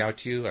they reach out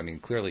to you? I mean,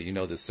 clearly you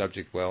know this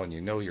subject well and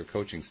you know your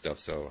coaching stuff,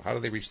 so how do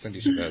they reach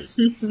Cindy Chavez?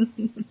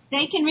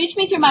 They can reach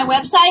me through my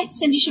website,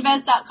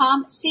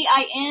 cindychavez.com,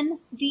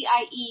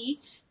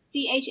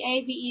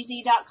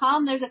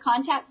 CINDIECHAVEZ.com. There's a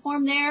contact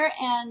form there,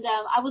 and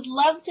I would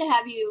love to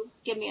have you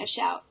give me a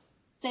shout.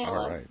 Say hello.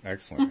 All right,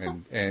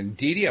 excellent. And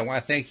Dee Dee, I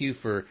want to thank you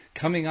for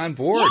coming on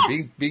board,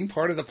 being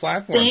part of the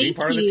platform, being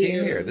part of the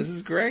team here. This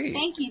is great.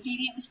 Thank you, Dee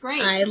Dee. It was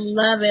great. I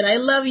love it. I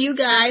love you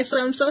guys,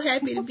 so I'm so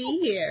happy to be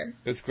here.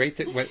 It's great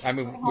that, we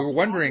were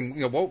wondering,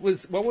 what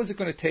was it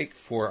going to take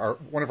for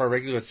one of our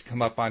regulars to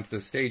come up onto the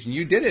stage, and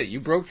you did it.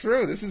 You broke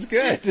through. This is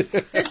good.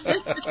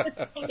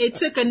 It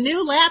took a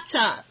new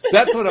laptop.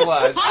 That's what it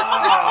was.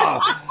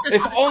 Oh,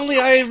 if only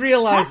I had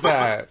realized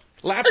that.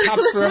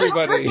 Laptops for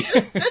everybody.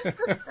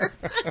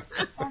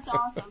 That's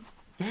awesome.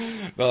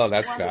 Well,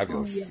 that's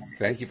fabulous. Yes.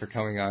 Thank you for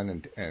coming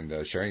on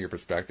and sharing your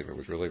perspective. It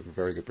was really a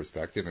very good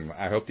perspective, and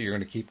I hope that you're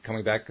going to keep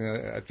coming back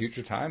at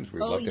future times. We'd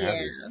love to have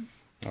you.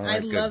 All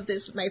right, I love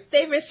this. My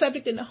favorite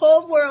subject in the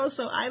whole world,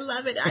 so I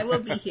love it. I will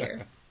be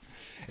here.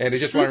 And I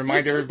just want to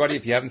remind everybody,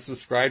 if you haven't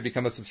subscribed,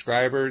 become a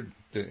subscriber.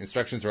 The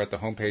instructions are at the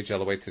homepage,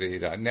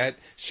 loatoday.net.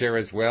 Share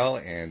as well,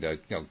 and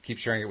keep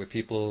sharing it with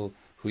people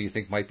who you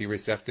think might be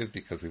receptive,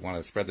 because we want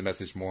to spread the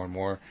message more and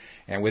more.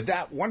 And with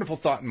that wonderful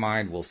thought in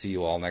mind, we'll see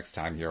you all next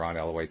time here on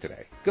LOA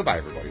Today. Goodbye,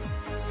 everybody.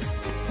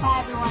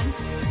 Bye,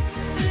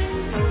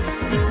 everyone.